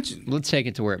the attention. Let's take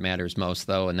it to where it matters most,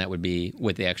 though, and that would be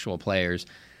with the actual players.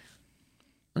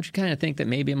 Don't you kind of think that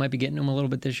maybe it might be getting them a little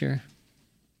bit this year?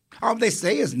 They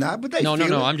say it's not, but they No.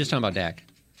 it. I'm just talking about Dak.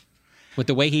 With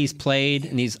the way he's played,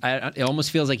 and it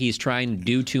almost feels like he's trying to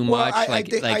do too much. I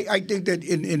think that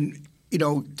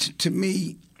to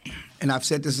me, and I've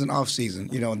said this in off season.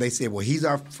 They say, well, he's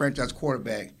our franchise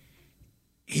quarterback.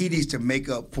 He needs to make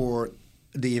up for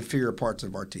the inferior parts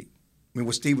of our team. I mean,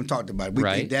 what Steven talked about. We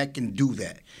think Dak can do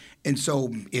that. And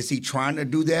so, is he trying to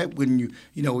do that when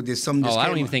there's some? I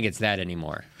don't even think it's that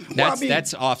anymore.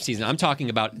 That's off season. I'm talking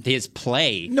about his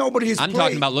play. No, but I'm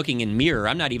talking about looking in mirror.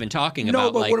 I'm not even talking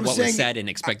about what was said in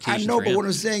expectations. I know, for him. But what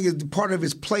I'm saying is part of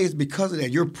his play is because of that.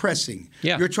 You're pressing.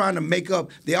 Yeah. You're trying to make up.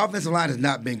 The offensive line has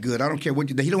not been good. I don't care what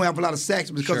you do. He don't have a lot of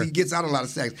sacks because he gets out a lot of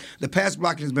sacks. The pass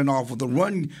blocking has been awful. The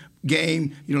run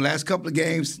game, last couple of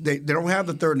games, they don't have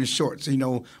the third and shorts,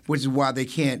 which is why they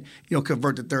can't,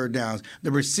 convert the third downs.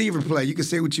 The receiver play, you can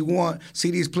say what you want.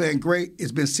 CD's playing great.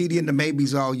 It's been CD and the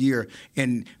maybes all year.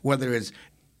 And whether it's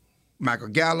Michael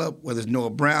Gallup, whether it's Noah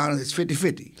Brown, it's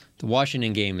 50-50. The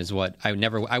Washington game is what I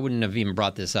wouldn't have even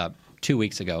brought this up 2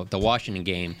 weeks ago. The Washington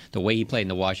game, the way he played in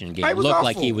the Washington game, looked awful.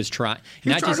 like he was trying.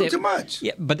 He was trying to do too much.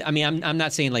 Yeah, but I mean, I'm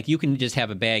not saying like you can just have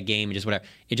a bad game and just whatever.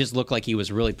 It just looked like he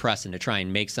was really pressing to try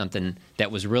and make something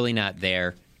that was really not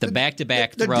there. The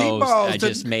back-to-back throws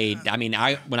just made. I mean,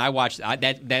 when I watched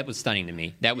that was stunning to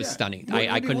me. That was stunning.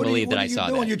 I couldn't believe that I saw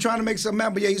that. You're trying to make something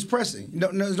happen, but yeah, he's pressing.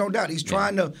 No, there's no doubt. He's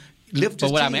trying to lift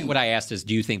his team. But what I asked is,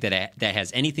 do you think that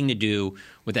has anything to do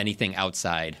with anything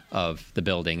outside of the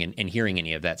building and hearing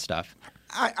any of that stuff?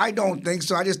 I don't think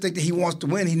so. I just think that he wants to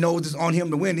win. He knows it's on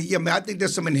him to win. I think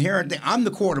there's some inherent thing. I'm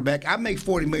the quarterback. I make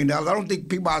 $40 million. I don't think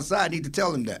people outside need to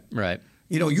tell him that. Right.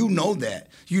 You know that.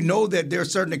 You know that there are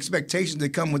certain expectations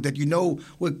that come with that. You know,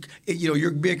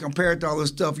 you're being compared to all this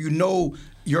stuff. You know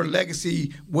your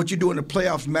legacy, what you do in the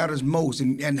playoffs matters most,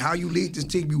 and how you lead this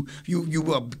team.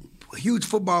 You a huge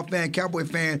football fan, Cowboy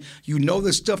fan. You know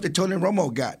the stuff that Tony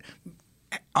Romo got.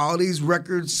 All these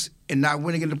records and not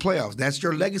winning in the playoffs. That's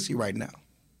your legacy right now.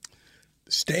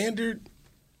 Standard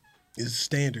is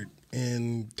standard.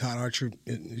 And Todd Archer,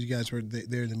 you guys were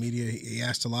there in the media, he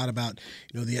asked a lot about,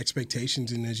 the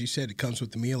expectations. And as you said, it comes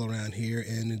with the meal around here.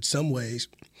 And in some ways,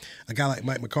 a guy like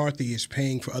Mike McCarthy is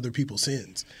paying for other people's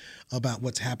sins about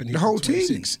what's happened here. The whole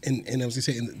team. And I was going to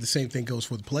say, the same thing goes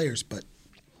for the players. But,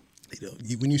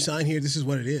 when you sign here, this is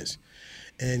what it is.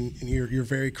 And you're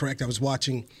very correct. I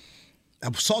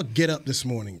saw Get Up this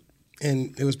morning.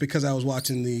 And it was because I was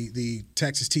watching the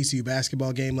Texas TCU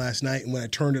basketball game last night, and when I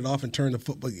turned it off and turned the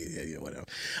football, whatever.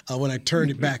 When I turned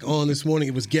it back on this morning,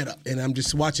 it was Get Up, and I'm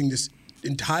just watching this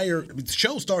the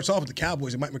show starts off with the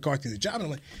Cowboys and Mike McCarthy and the job, and I'm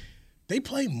like, they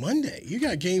play Monday. You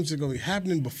got games that are going to be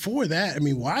happening before that. I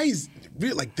mean, why is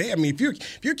really like that? I mean, if you're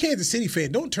a Kansas City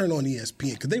fan, don't turn on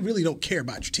ESPN because they really don't care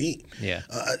about your team. Yeah.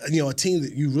 A team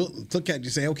that you really look at and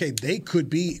you say, okay, they could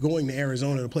be going to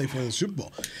Arizona to play for the Super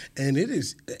Bowl, and it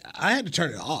is. I had to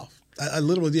turn it off. I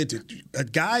literally did. A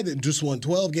guy that just won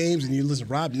 12 games, and you listen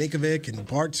to Rob Ninkovich and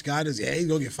Bart Scott is, he's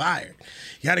going to get fired.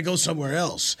 You got to go somewhere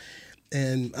else.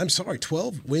 And I'm sorry,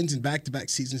 12 wins in back-to-back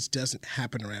seasons doesn't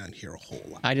happen around here a whole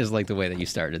lot. I just like the way that you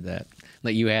started that.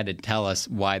 Like you had to tell us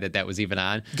why that was even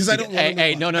on. Because I don't.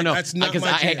 Hey, no. That's not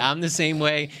my jam. I'm the same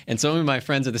way, and some of my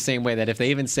friends are the same way. That if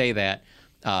they even say that,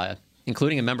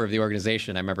 including a member of the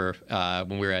organization, I remember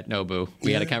when we were at Nobu,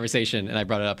 we had a conversation, and I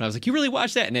brought it up, and I was like, "You really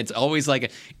watch that?" And it's always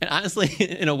like, and honestly,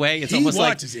 in a way, it's almost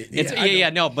like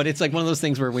but it's like one of those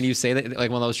things where when you say that,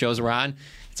 like one of those shows we're on.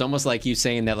 It's almost like you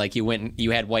saying that like you went and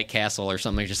you had White Castle or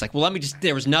something. You're just like, well,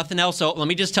 there was nothing else. So let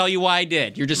me just tell you why I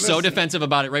did. You're just so defensive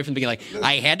about it right from the beginning. Like,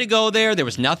 I had to go there. There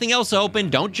was nothing else open.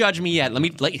 Don't judge me yet.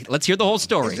 Let's hear the whole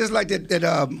story. It's just like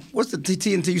that what's the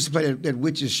TNT used to play that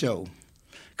Witches show?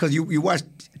 Because you watch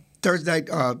Thursday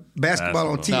night basketball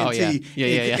on TNT. Oh,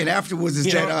 yeah. And afterwards is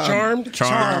Charmed.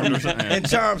 And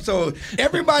Charmed. So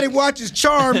everybody watches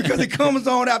Charmed because it comes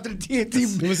on after the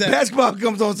TNT basketball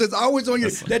comes on. So it's always on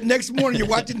you. That next morning you're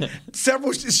watching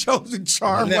several shows in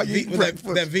Charmed while you eat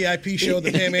breakfast. That VIP show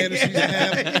that Pam Anderson used to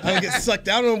have. I would get sucked.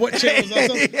 I don't know what channel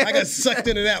was on. I got sucked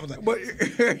into that.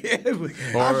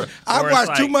 I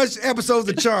watched too much episodes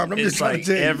of Charmed. I'm just trying to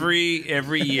tell you.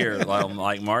 Every year,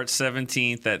 like March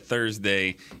 17th, that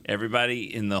Thursday,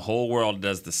 everybody in the whole world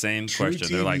does the same question.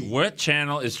 TV. They're like, what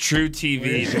channel is True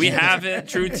TV? Do we have it,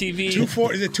 True TV?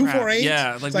 Is it 248?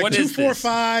 Yeah. Like what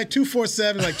 245,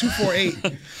 247, like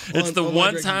 248. It's the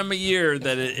one time a year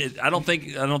that I don't think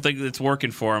it's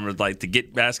working for them. Like to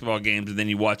get basketball games and then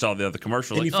you watch all the other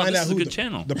commercials. And like, you find out this is a good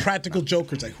channel. The Practical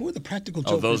Jokers. Like, who are the Practical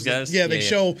Jokers? Oh, those guys? Yeah, they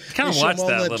show. Kind of watch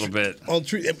that a little bit.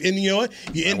 And you know what?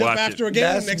 You end up after a game.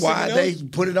 That's why they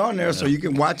put it on there so you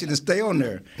can watch it and stay on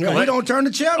there. Yeah. We don't turn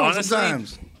the channel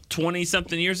sometimes.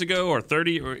 20-something years ago or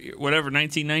 30 or whatever,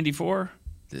 1994,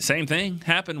 the same thing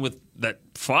happened with that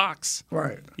Fox.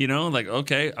 Right. Like,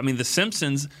 okay. I mean, The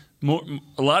Simpsons,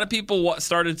 a lot of people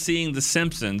started seeing The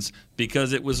Simpsons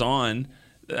because it was on.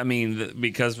 I mean,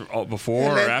 because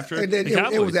before or after the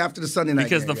Cowboys. It was after the Sunday night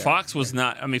because game, Fox was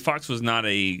not. I mean, Fox was not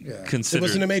considered. It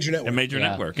wasn't a major network. A major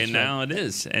network, and now it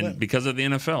is, and because of the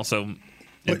NFL. So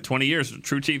in 20 years,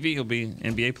 True TV will be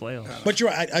NBA playoffs. But you're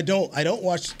right. I don't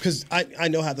watch because I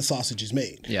know how the sausage is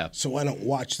made. Yeah. So I don't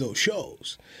watch those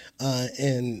shows.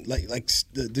 And like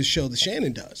the show that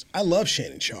Shannon does. I love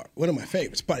Shannon Sharp. One of my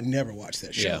favorites, but I never watched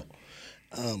that show.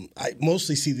 Yeah. I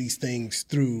mostly see these things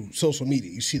through social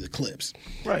media. You see the clips.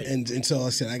 Right. And so I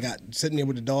said, I got sitting there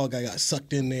with the dog. I got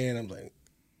sucked in there, and I'm like,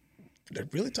 they're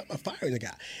really talking about firing the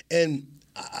guy. And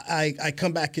I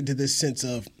come back into this sense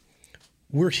of,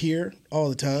 we're here all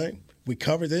the time. We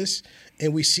cover this,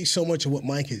 and we see so much of what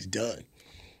Mike has done.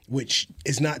 which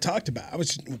is not talked about.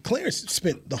 Clarence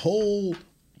spent the whole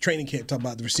training camp talking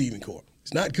about the receiving corps.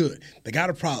 It's not good. They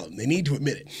got a problem. They need to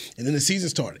admit it. And then the season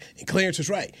started, and Clarence was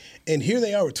right. And here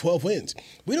they are with 12 wins.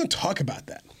 We don't talk about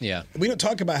that. Yeah. We don't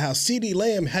talk about how CeeDee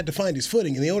Lamb had to find his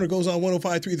footing, and the owner goes on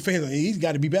 105.3 the fans. He's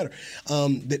got to be better.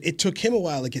 That it took him a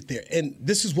while to get there. And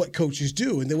this is what coaches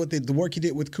do. And then the work he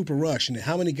did with Cooper Rush and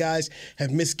how many guys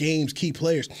have missed games, key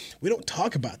players. We don't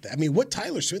talk about that. I mean, what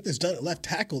Tyler Smith has done at left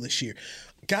tackle this year,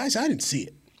 guys, I didn't see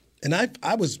it. And I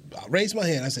raised my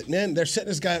hand. I said, man, they're setting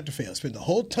this guy up to fail. Spent the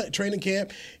whole training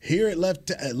camp here at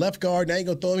left guard. Now you're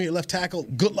going to throw him here at left tackle.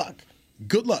 Good luck.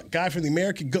 Good luck. Guy from the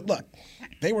American, good luck.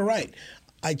 They were right.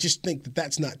 I just think that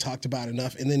that's not talked about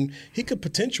enough. And then he could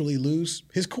potentially lose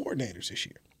his coordinators this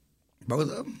year. Both of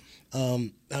them?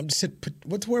 I just said,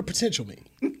 what's the word potential mean?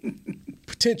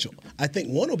 Potential. I think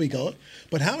one will be gone.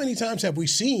 But how many times have we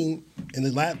seen in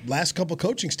the last couple of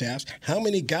coaching staffs, how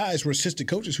many guys were assistant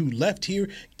coaches who left here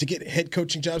to get head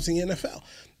coaching jobs in the NFL?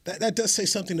 That does say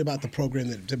something about the program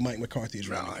that Mike McCarthy is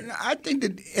running. No, I think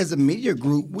that as a media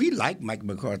group, we like Mike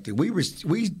McCarthy. But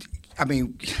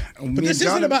this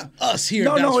isn't about us here.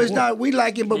 No, it's not. We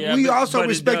like him, but we also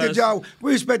respect the job.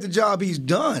 We respect the job he's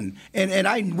done,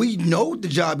 and we know the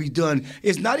job he's done.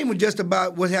 It's not even just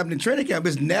about what happened in training camp.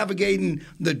 It's navigating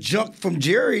the junk from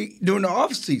Jerry during the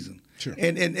off season, sure.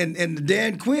 and the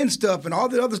Dan Quinn stuff and all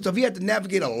the other stuff. He had to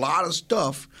navigate a lot of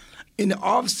stuff in the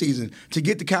off season to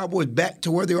get the Cowboys back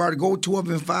to where they are, to go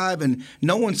 12-5, and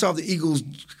no one saw the Eagles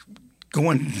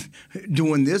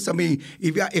doing this. I mean,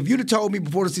 if you'd have told me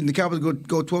before the season the Cowboys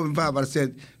go 12-5, I'd have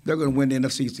said they're going to win the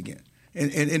NFC East again.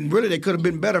 And really, they could have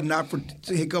been better if not for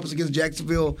hiccups against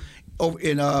Jacksonville over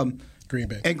in Green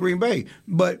Bay.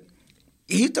 But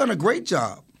he's done a great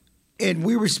job, and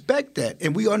we respect that,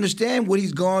 and we understand what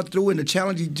he's gone through and the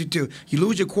challenge. You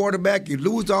lose your quarterback, you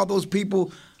lose all those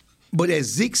people. But as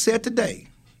Zeke said today,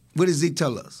 what did Zeke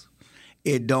tell us?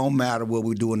 It don't matter what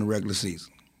we do in the regular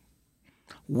season.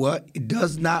 It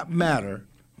does not matter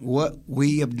what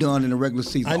we have done in the regular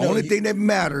season. The only thing that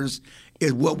matters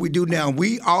is what we do now.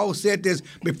 We all said this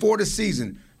before the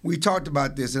season. We talked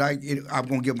about this, and I'm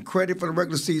going to give them credit for the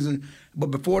regular season. But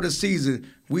before the season,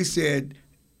 we said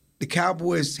the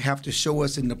Cowboys have to show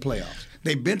us in the playoffs.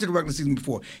 They've been to the regular season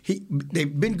before.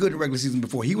 They've been good in the regular season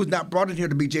before. He was not brought in here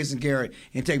to be Jason Garrett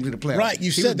and take him to the playoffs. Right, you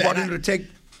said that. He was brought in to take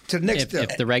to the next step.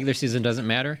 If the regular season doesn't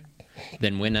matter,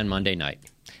 then win on Monday night.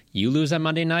 You lose on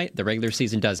Monday night, the regular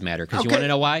season does matter. Because you want to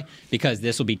know why? Because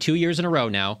this will be 2 years in a row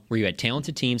now where you had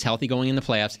talented teams, healthy going in the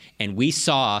playoffs, and we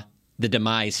saw the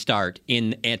demise start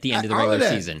at the end of the regular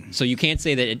season. So you can't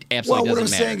say that it absolutely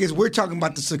doesn't matter. What I'm saying is we're talking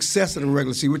about the success of the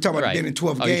regular season. We're talking about being in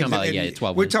 12 games. You're talking about,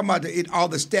 12 we're wins. talking about all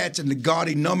the stats and the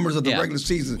gaudy numbers of the regular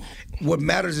season. What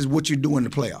matters is what you do in the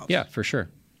playoffs. Yeah, for sure.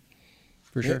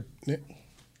 For sure. Yeah.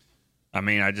 I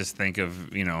mean, I just think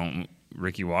of,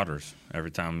 Ricky Waters.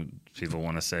 Every time people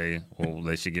want to say, well,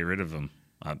 they should get rid of him.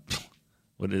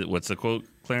 What's the quote,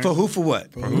 Clarence? For who, for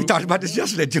what? We talked about this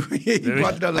yesterday, too. He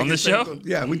brought it up on the show?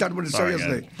 Yeah, we talked about the show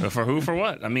yesterday. For who, for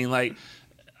what? I mean,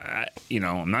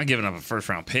 I'm not giving up a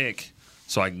first-round pick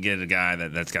so I can get a guy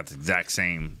that's got the exact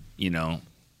same,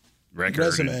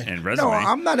 record and resume. No,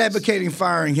 I'm not advocating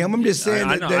firing him. I'm just saying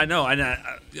I know.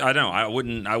 I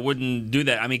wouldn't do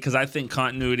that. I mean, because I think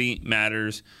continuity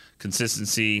matters,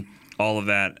 consistency, all of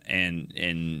that,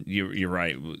 and you're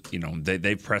right.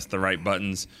 They've pressed the right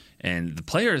buttons, and the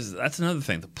players. That's another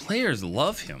thing. The players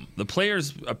love him. The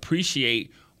players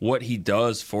appreciate what he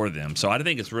does for them. So I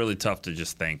think it's really tough to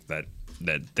just think that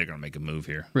they're going to make a move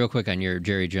here. Real quick on your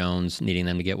Jerry Jones needing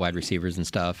them to get wide receivers and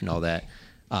stuff and all that.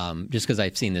 Just because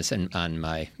I've seen this on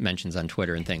my mentions on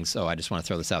Twitter and things, so I just want to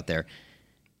throw this out there.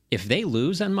 If they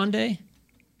lose on Monday,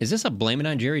 is this a blame it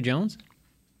on Jerry Jones?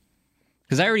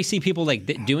 Because I already see people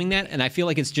doing that, and I feel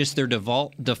like it's just their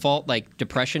default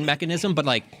depression mechanism. But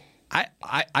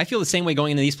I feel the same way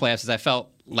going into these playoffs as I felt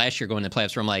last year going into the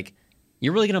playoffs. Where I'm like,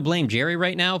 you're really going to blame Jerry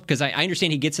right now? Because I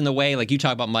understand he gets in the way. Like you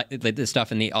talk about this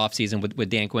stuff in the offseason with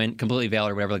Dan Quinn, completely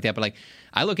valid or whatever like that. But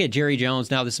I look at Jerry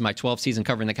Jones now. This is my 12th season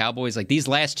covering the Cowboys. These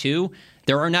last two,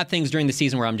 there are not things during the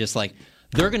season where I'm just like,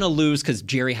 they're going to lose because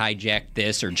Jerry hijacked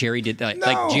this or Jerry did that.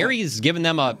 No. Jerry's given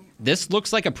them this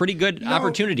looks like a pretty good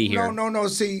opportunity here. No.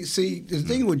 See, the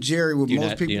thing with Jerry, with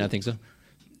most people. Do you not think so?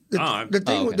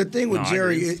 The thing with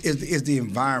Jerry is the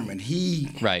environment.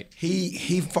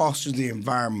 He fosters the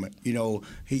environment.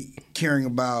 He caring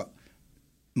about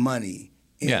money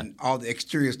and all the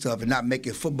exterior stuff, and not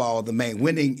making football the main.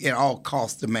 Winning at all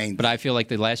costs the main. But I feel like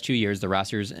the last 2 years, the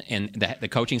rosters and the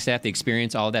coaching staff, the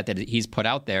experience, all that he's put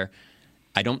out there,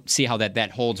 I don't see how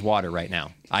that holds water right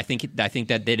now. I think that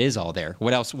it is all there.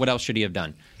 What else should he have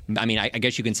done? I mean, I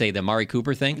guess you can say the Amari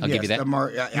Cooper thing. I'll give you that.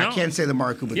 I can't say the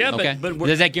Amari Cooper thing. Okay. But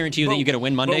does that guarantee you that you get a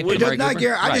win Monday? It does not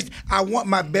guarantee. I want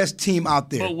my best team out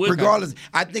there. Regardless,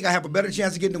 I think I have a better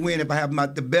chance of getting the win if I have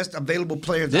the best available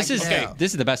players. This is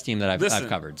the best team that I've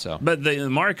covered. So, but the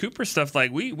Amari Cooper stuff,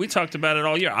 like we talked about it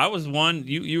all year. I was one.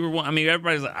 You were one. I mean,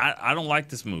 everybody's like, I don't like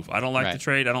this move. I don't like the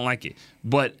trade. I don't like it.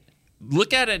 But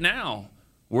look at it now.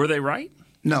 Were they right?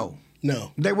 No,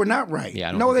 they were not right.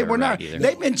 Yeah, no, they were not.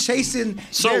 They've been chasing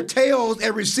their tails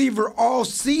at receiver all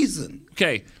season.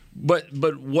 Okay, but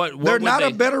what? They're not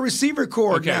a better receiver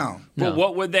core now. But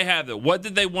what would they have? What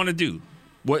did they want to do?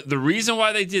 What the reason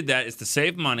why they did that is to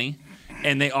save money.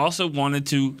 And they also wanted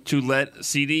to let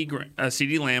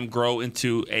CeeDee Lamb grow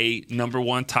into a number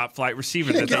one top flight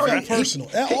receiver. That they personal.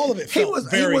 All of it. He was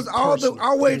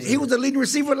the leading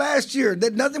receiver last year.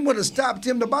 That nothing would have stopped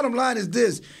him. The bottom line is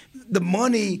this: the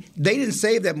money, they didn't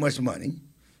save that much money,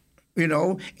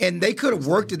 and they could have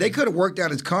worked it. They could have worked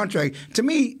out his contract. To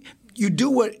me, you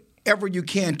do whatever you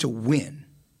can to win.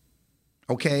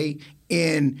 Okay,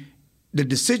 and the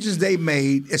decisions they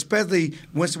made, especially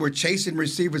once we're chasing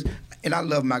receivers. And I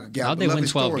love Michael Gallup. How'd they win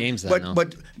 12 games then?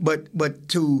 But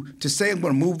to say I'm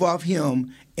going to move off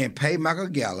him and pay Michael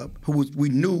Gallup, we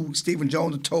knew Stephen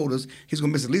Jones had told us he's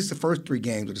going to miss at least the first 3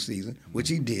 games of the season, which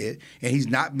he did, and he's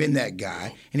not been that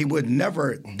guy, and he was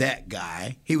never that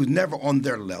guy. He was never on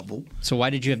their level. So why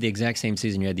did you have the exact same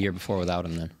season you had the year before without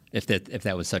him then? If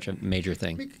that was such a major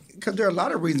thing. Because there are a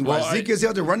lot of reasons why Zeke is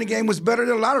here. The running game was better.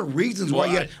 There are a lot of reasons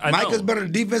why. Micah's better. The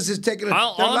defense is taking it.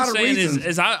 All I'm saying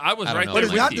is I was right there with you. But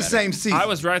it's not the same season. I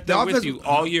was right there with you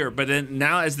all year. But then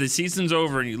now as the season's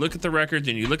over and you look at the records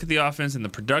and you look at the offense and the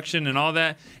production and all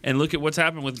that and look at what's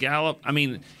happened with Gallup.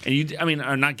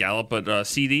 Not Gallup, but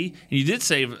CeeDee. And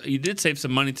you did save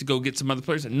some money to go get some other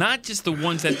players. Not just the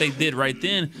ones that they did right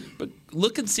then, but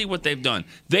look and see what they've done.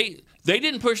 They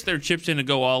didn't push their chips in to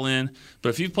go all in, but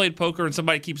if you've played poker and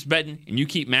somebody keeps betting and you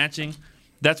keep matching,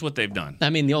 that's what they've done.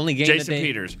 I mean, the only game Jason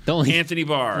Peters, Anthony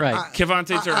Barr,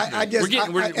 Kevontae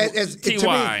Thurston.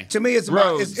 T.Y. To me,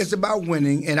 it's about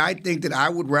winning, and I think that I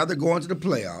would rather go into the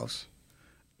playoffs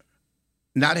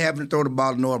not having to throw the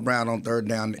ball to Noah Brown on third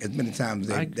down as many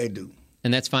times as they do.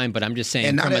 And that's fine, but I'm just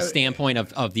saying from a standpoint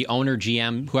of the owner,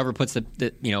 GM, whoever puts the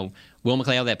Will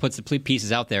McClay that puts the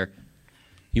pieces out there,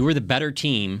 you were the better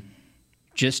team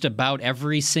just about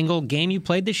every single game you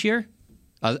played this year,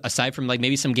 aside from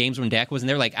maybe some games when Dak wasn't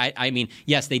there. I mean,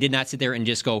 yes, they did not sit there and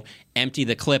just go empty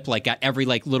the clip, got every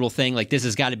little thing, this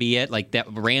has got to be it, like that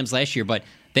Rams last year. But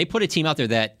they put a team out there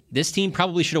that this team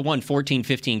probably should have won 14,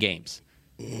 15 games.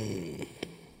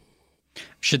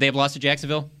 Should they have lost to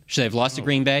Jacksonville? Should they have lost to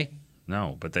Green Bay?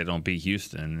 No, but they don't beat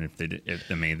Houston.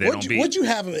 What'd you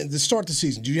have them at the start of the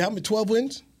season? Do you have them at 12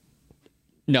 wins?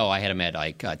 No, I had them at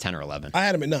 10 or 11. I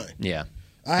had them at 9. Yeah.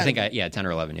 I think 10 or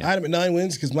 11, yeah. I had them at 9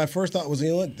 wins because my first thought was, they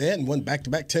hadn't won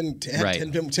back-to-back 10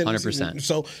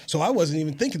 100%. So I wasn't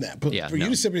even thinking that. But for you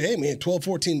to say, hey, man, 12,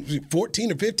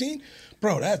 14 or 15,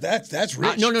 bro, that's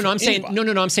rich. No, I'm saying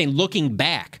I'm saying looking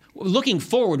back. Looking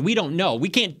forward, we don't know. We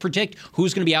can't predict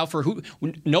who's going to be out for who.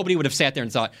 Nobody would have sat there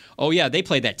and thought, oh, yeah, they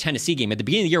played that Tennessee game. At the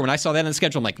beginning of the year, when I saw that on the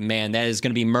schedule, I'm like, man, that is going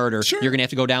to be murder. Sure. You're going to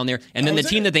have to go down there. And then the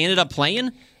team that they ended up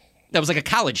playing, that was like a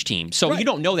college team. So you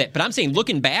don't know that. But I'm saying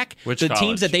looking back,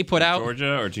 teams that they put out.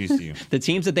 Georgia or GCU? The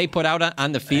teams that they put out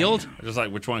on the field. Just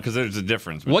like which one? Because there's a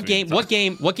difference. What game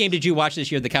did you watch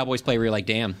this year the Cowboys play where you're like,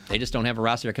 damn, they just don't have a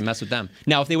roster that can mess with them?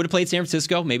 Now, if they would have played San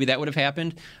Francisco, maybe that would have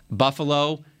happened.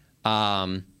 Buffalo,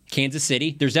 Kansas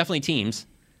City. There's definitely teams.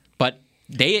 But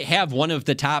they have one of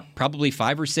the top probably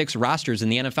 5 or 6 rosters in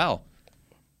the NFL.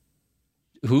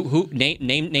 Who name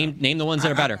the ones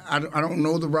that are better? I don't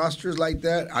know the rosters like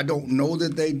that. I don't know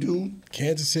that they do.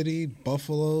 Kansas City,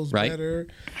 Buffalo's better.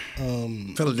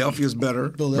 Philadelphia's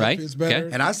better. Philadelphia's better.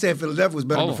 And I said Philadelphia was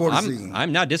better before the season.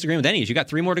 I'm not disagreeing with any. You got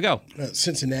 3 more to go.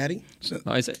 Cincinnati.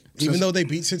 Is it? Even though they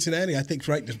beat Cincinnati, I think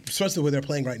especially where they're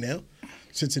playing right now,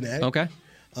 Cincinnati. Okay.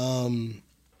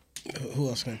 Who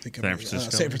else can I think of?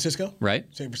 San Francisco. Right.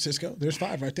 San Francisco. There's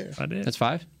 5 right there. I did. That's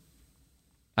 5.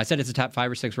 I said it's a top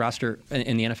 5 or 6 roster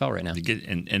in the NFL right now.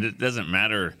 And it doesn't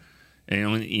matter.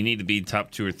 You need to be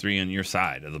top 2 or 3 on your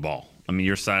side of the ball. I mean,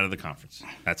 your side of the conference.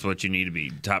 That's what you need to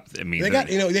be. Top. I mean,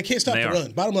 they can't stop the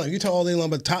run. Bottom line, you talk all day long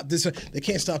about top. They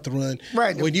can't stop the run.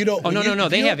 Right. When you don't. No.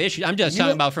 They have issues. I'm just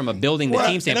talking about from a building the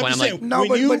team standpoint.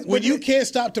 When you can't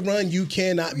stop the run, you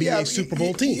cannot be a Super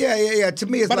Bowl team. Yeah. To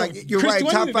me, it's like you're right.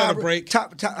 Top 5 break.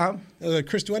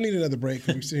 Chris, do I need another break?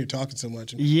 We're sitting here talking so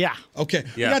much. Yeah. Okay.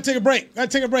 We got to take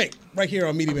a break. Right here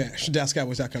on Media Mash,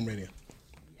 DallasCowboys.com radio.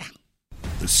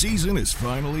 The season is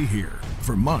finally here.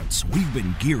 For months, we've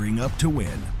been gearing up to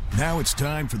win. Now it's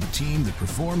time for the team that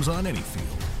performs on any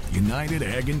field, United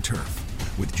Ag and Turf.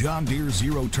 With John Deere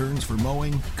Zero Turns for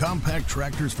mowing, compact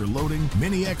tractors for loading,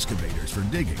 mini excavators for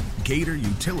digging, Gator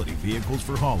utility vehicles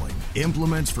for hauling,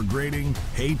 implements for grading,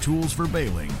 hay tools for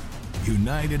baling.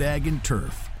 United Ag and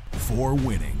Turf, for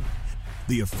winning.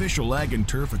 The official Ag and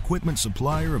Turf equipment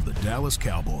supplier of the Dallas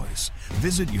Cowboys.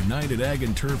 Visit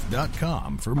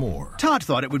UnitedAgAndTurf.com for more. Todd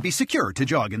thought it would be secure to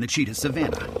jog in the cheetah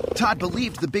savanna. Todd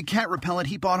believed the big cat repellent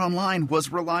he bought online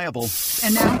was reliable.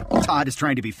 And now, Todd is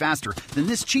trying to be faster than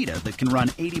this cheetah that can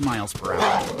run 80 miles per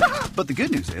hour. But the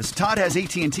good news is, Todd has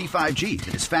AT&T 5G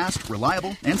that is fast,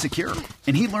 reliable, and secure.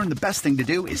 And he learned the best thing to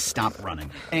do is stop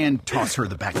running and toss her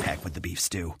the backpack with the beef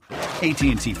stew.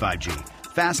 AT&T 5G.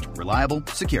 Fast, reliable,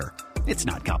 secure. It's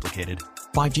not complicated.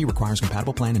 5G requires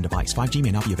compatible plan and device. 5G may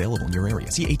not be available in your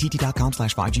area. See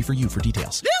att.com/5G for you for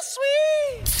details. Lil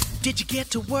Sweet! Did you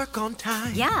get to work on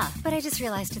time? Yeah, but I just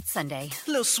realized it's Sunday.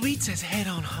 Lil Sweet says head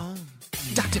on home.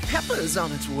 Dr. Pepper's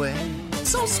on its way.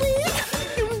 So sweet,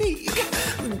 unique.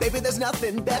 Baby, there's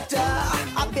nothing better.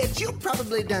 I bet you've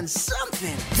probably done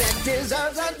something that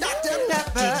deserves a Dr.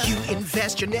 Pepper. Did you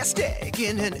invest your nest egg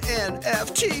in an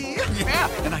NFT? Yeah,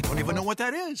 and I don't even know what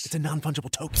that is. It's a non-fungible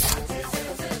token.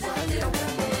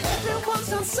 Everyone's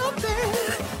done something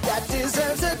that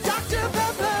deserves a Dr.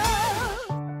 Pepper.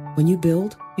 When you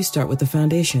build, you start with the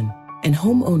foundation. And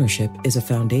home ownership is a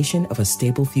foundation of a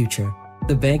stable future.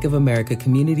 The Bank of America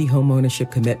Community Home Ownership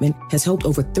Commitment has helped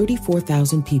over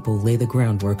 34,000 people lay the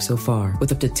groundwork so far,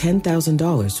 with up to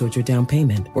 $10,000 towards your down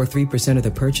payment or 3% of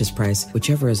the purchase price,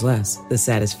 whichever is less. The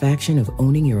satisfaction of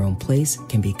owning your own place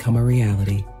can become a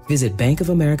reality. Visit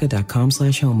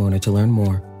bankofamerica.com/homeowner to learn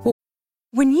more.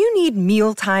 When you need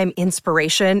mealtime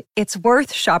inspiration, it's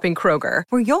worth shopping Kroger,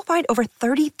 where you'll find over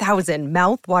 30,000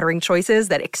 mouth-watering choices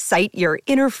that excite your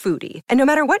inner foodie. And no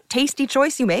matter what tasty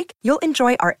choice you make, you'll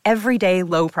enjoy our everyday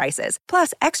low prices,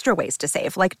 plus extra ways to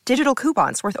save, like digital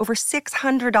coupons worth over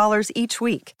 $600 each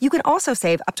week. You can also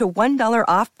save up to $1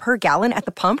 off per gallon at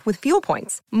the pump with fuel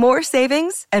points. More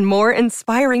savings and more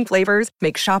inspiring flavors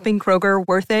make shopping Kroger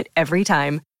worth it every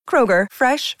time. Kroger,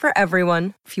 fresh for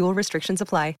everyone. Fuel restrictions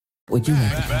apply. Would you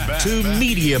like Back to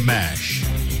Media Mash.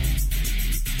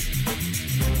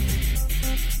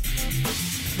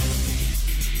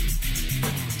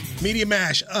 Media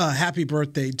Mash. Happy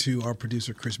birthday to our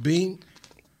producer Chris Bean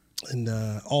and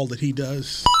all that he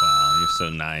does. Wow, you're so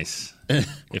nice.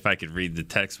 If I could read the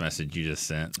text message you just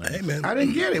sent. Hey man, I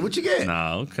didn't get it. What you get?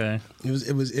 No, okay.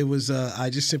 It was. I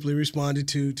just simply responded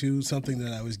to something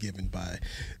that I was given by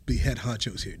the head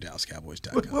honchos here at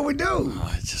DallasCowboys.com. What we do? Oh,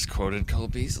 I just quoted Cole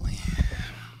Beasley.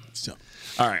 So,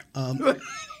 all right.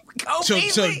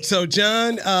 So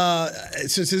John,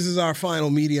 since this is our final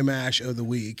Media Mash of the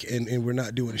week, and we're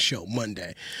not doing a show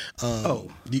Monday,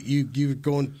 you're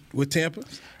going with Tampa?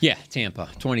 Yeah, Tampa,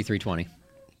 23-20.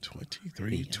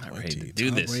 23-20. Do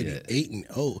this yet.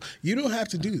 8-0. You don't have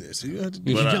to do this. You don't have to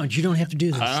do You don't have to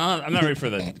do this. I'm not ready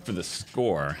for the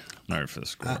score. I'm not ready for the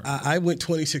score. I went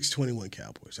 26-21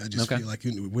 Cowboys. I just feel like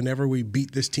whenever we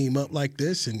beat this team up like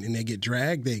this and they get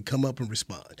dragged, they come up and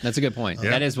respond. That's a good point.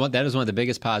 That is one of the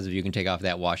biggest positives you can take off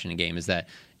that Washington game is that,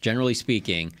 generally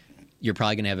speaking, you're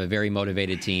probably going to have a very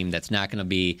motivated team that's not going to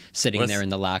be sitting there in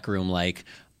the locker room like.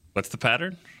 What's the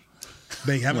pattern?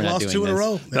 They haven't lost two in a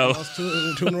row. They lost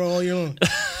two in a row all year long.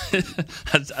 I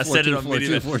said it on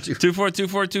video. 2-4,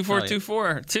 2-4, 2-4,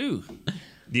 2-4, 2.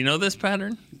 Do you know this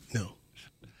pattern? No.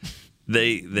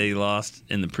 They lost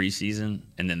in the preseason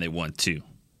and then they won 2.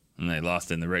 And they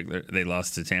lost in the regular. They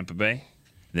lost to Tampa Bay,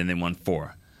 then they won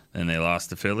 4. Then they lost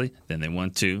to Philly, then they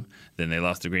won 2. Then they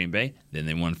lost to Green Bay, then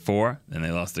they won 4. Then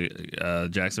they lost to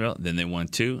Jacksonville, then they won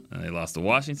 2. And they lost to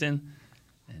Washington.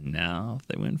 And now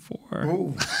they win 4.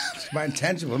 Oh, it's my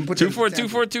intentional. 2-4,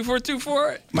 2-4, 2-4,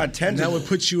 2-4. My intentional. That would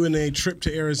put you in a trip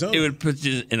to Arizona. It would put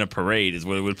you in a parade, is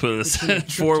what it would put us.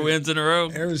 4 wins in a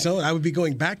row. Arizona. I would be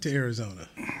going back to Arizona.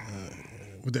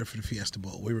 We're there for the Fiesta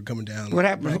Bowl. We were coming down. What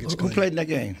happened? Who played in that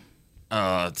game?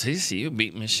 TCU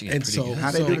beat Michigan. And pretty good.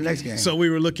 How they do the next game? So we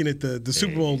were looking at the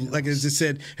Super Bowl, like it just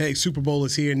said, hey, Super Bowl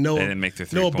is here. Noah, They didn't make their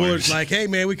Noah 3 Bullard's pointers. like, hey,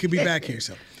 man, we could be back here.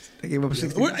 So. They gave up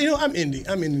 60. I'm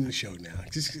ending the show now.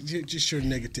 Just sure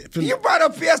negative. You brought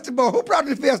up Fiesta Bowl. Who brought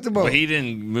the Fiesta Bowl? But he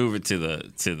didn't move it to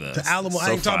the Alamo. I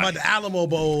ain't SoFi. talking about the Alamo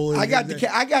Bowl. I got the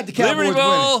Cowboys Liberty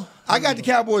Bowl. winning. I got the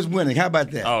Cowboys winning. How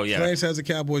about that? Oh yeah. France has the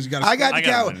Cowboys. You got. I got the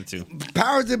winning Cowboys. too.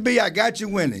 Powers that be, I got you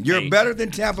winning. You're better than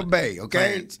Tampa Bay.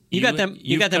 Okay. You got them.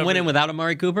 You got them winning without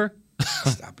Amari Cooper.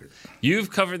 Stop it.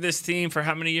 You've covered this team for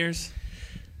how many years?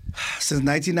 Since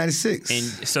 1996.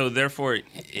 And so, therefore,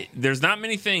 there's not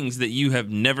many things that you have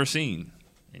never seen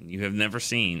And you have never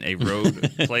seen a road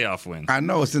playoff win. I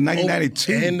know. It's in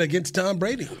 1992. And against Tom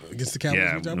Brady. Against the Cowboys.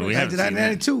 Yeah, with Tom we Brady. haven't seen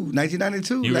that.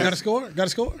 1992. You got a score? Got a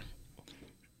score?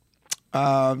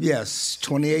 Yes,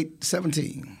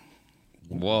 28-17.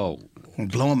 Whoa.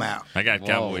 Blow them out. I got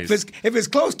Cowboys. If it's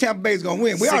close, Tampa Bay's going to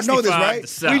win. We all know this, right?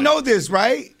 65-7. We know this,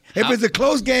 right? If it's a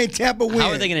close game, Tampa wins. How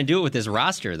are they going to do it with this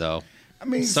roster, though? I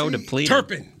mean, so depleted.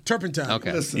 Turpin time.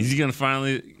 Okay. Listen. Is he going to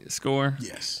finally score?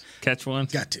 Yes. Catch one?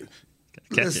 Got to.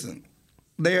 Listen.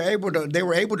 They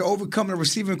were able to overcome the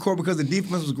receiving core because the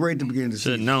defense was great at the beginning of the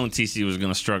Should have season. known TC was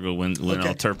going to struggle when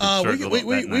Turpin struggled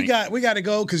we got to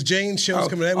go because Jane's show's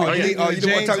coming out. You don't want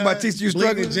to talk about TCU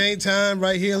struggling? Jane time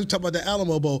right here. Let's talk about the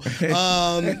Alamo Bowl.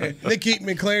 Nick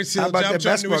Eatman, Clarence Hill, How about that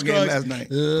basketball game last night?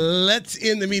 Let's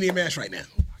end the Media Mash right now.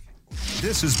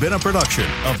 This has been a production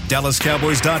of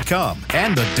DallasCowboys.com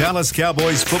and the Dallas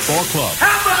Cowboys Football Club.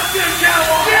 How about this,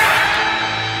 Cowboys? Yeah!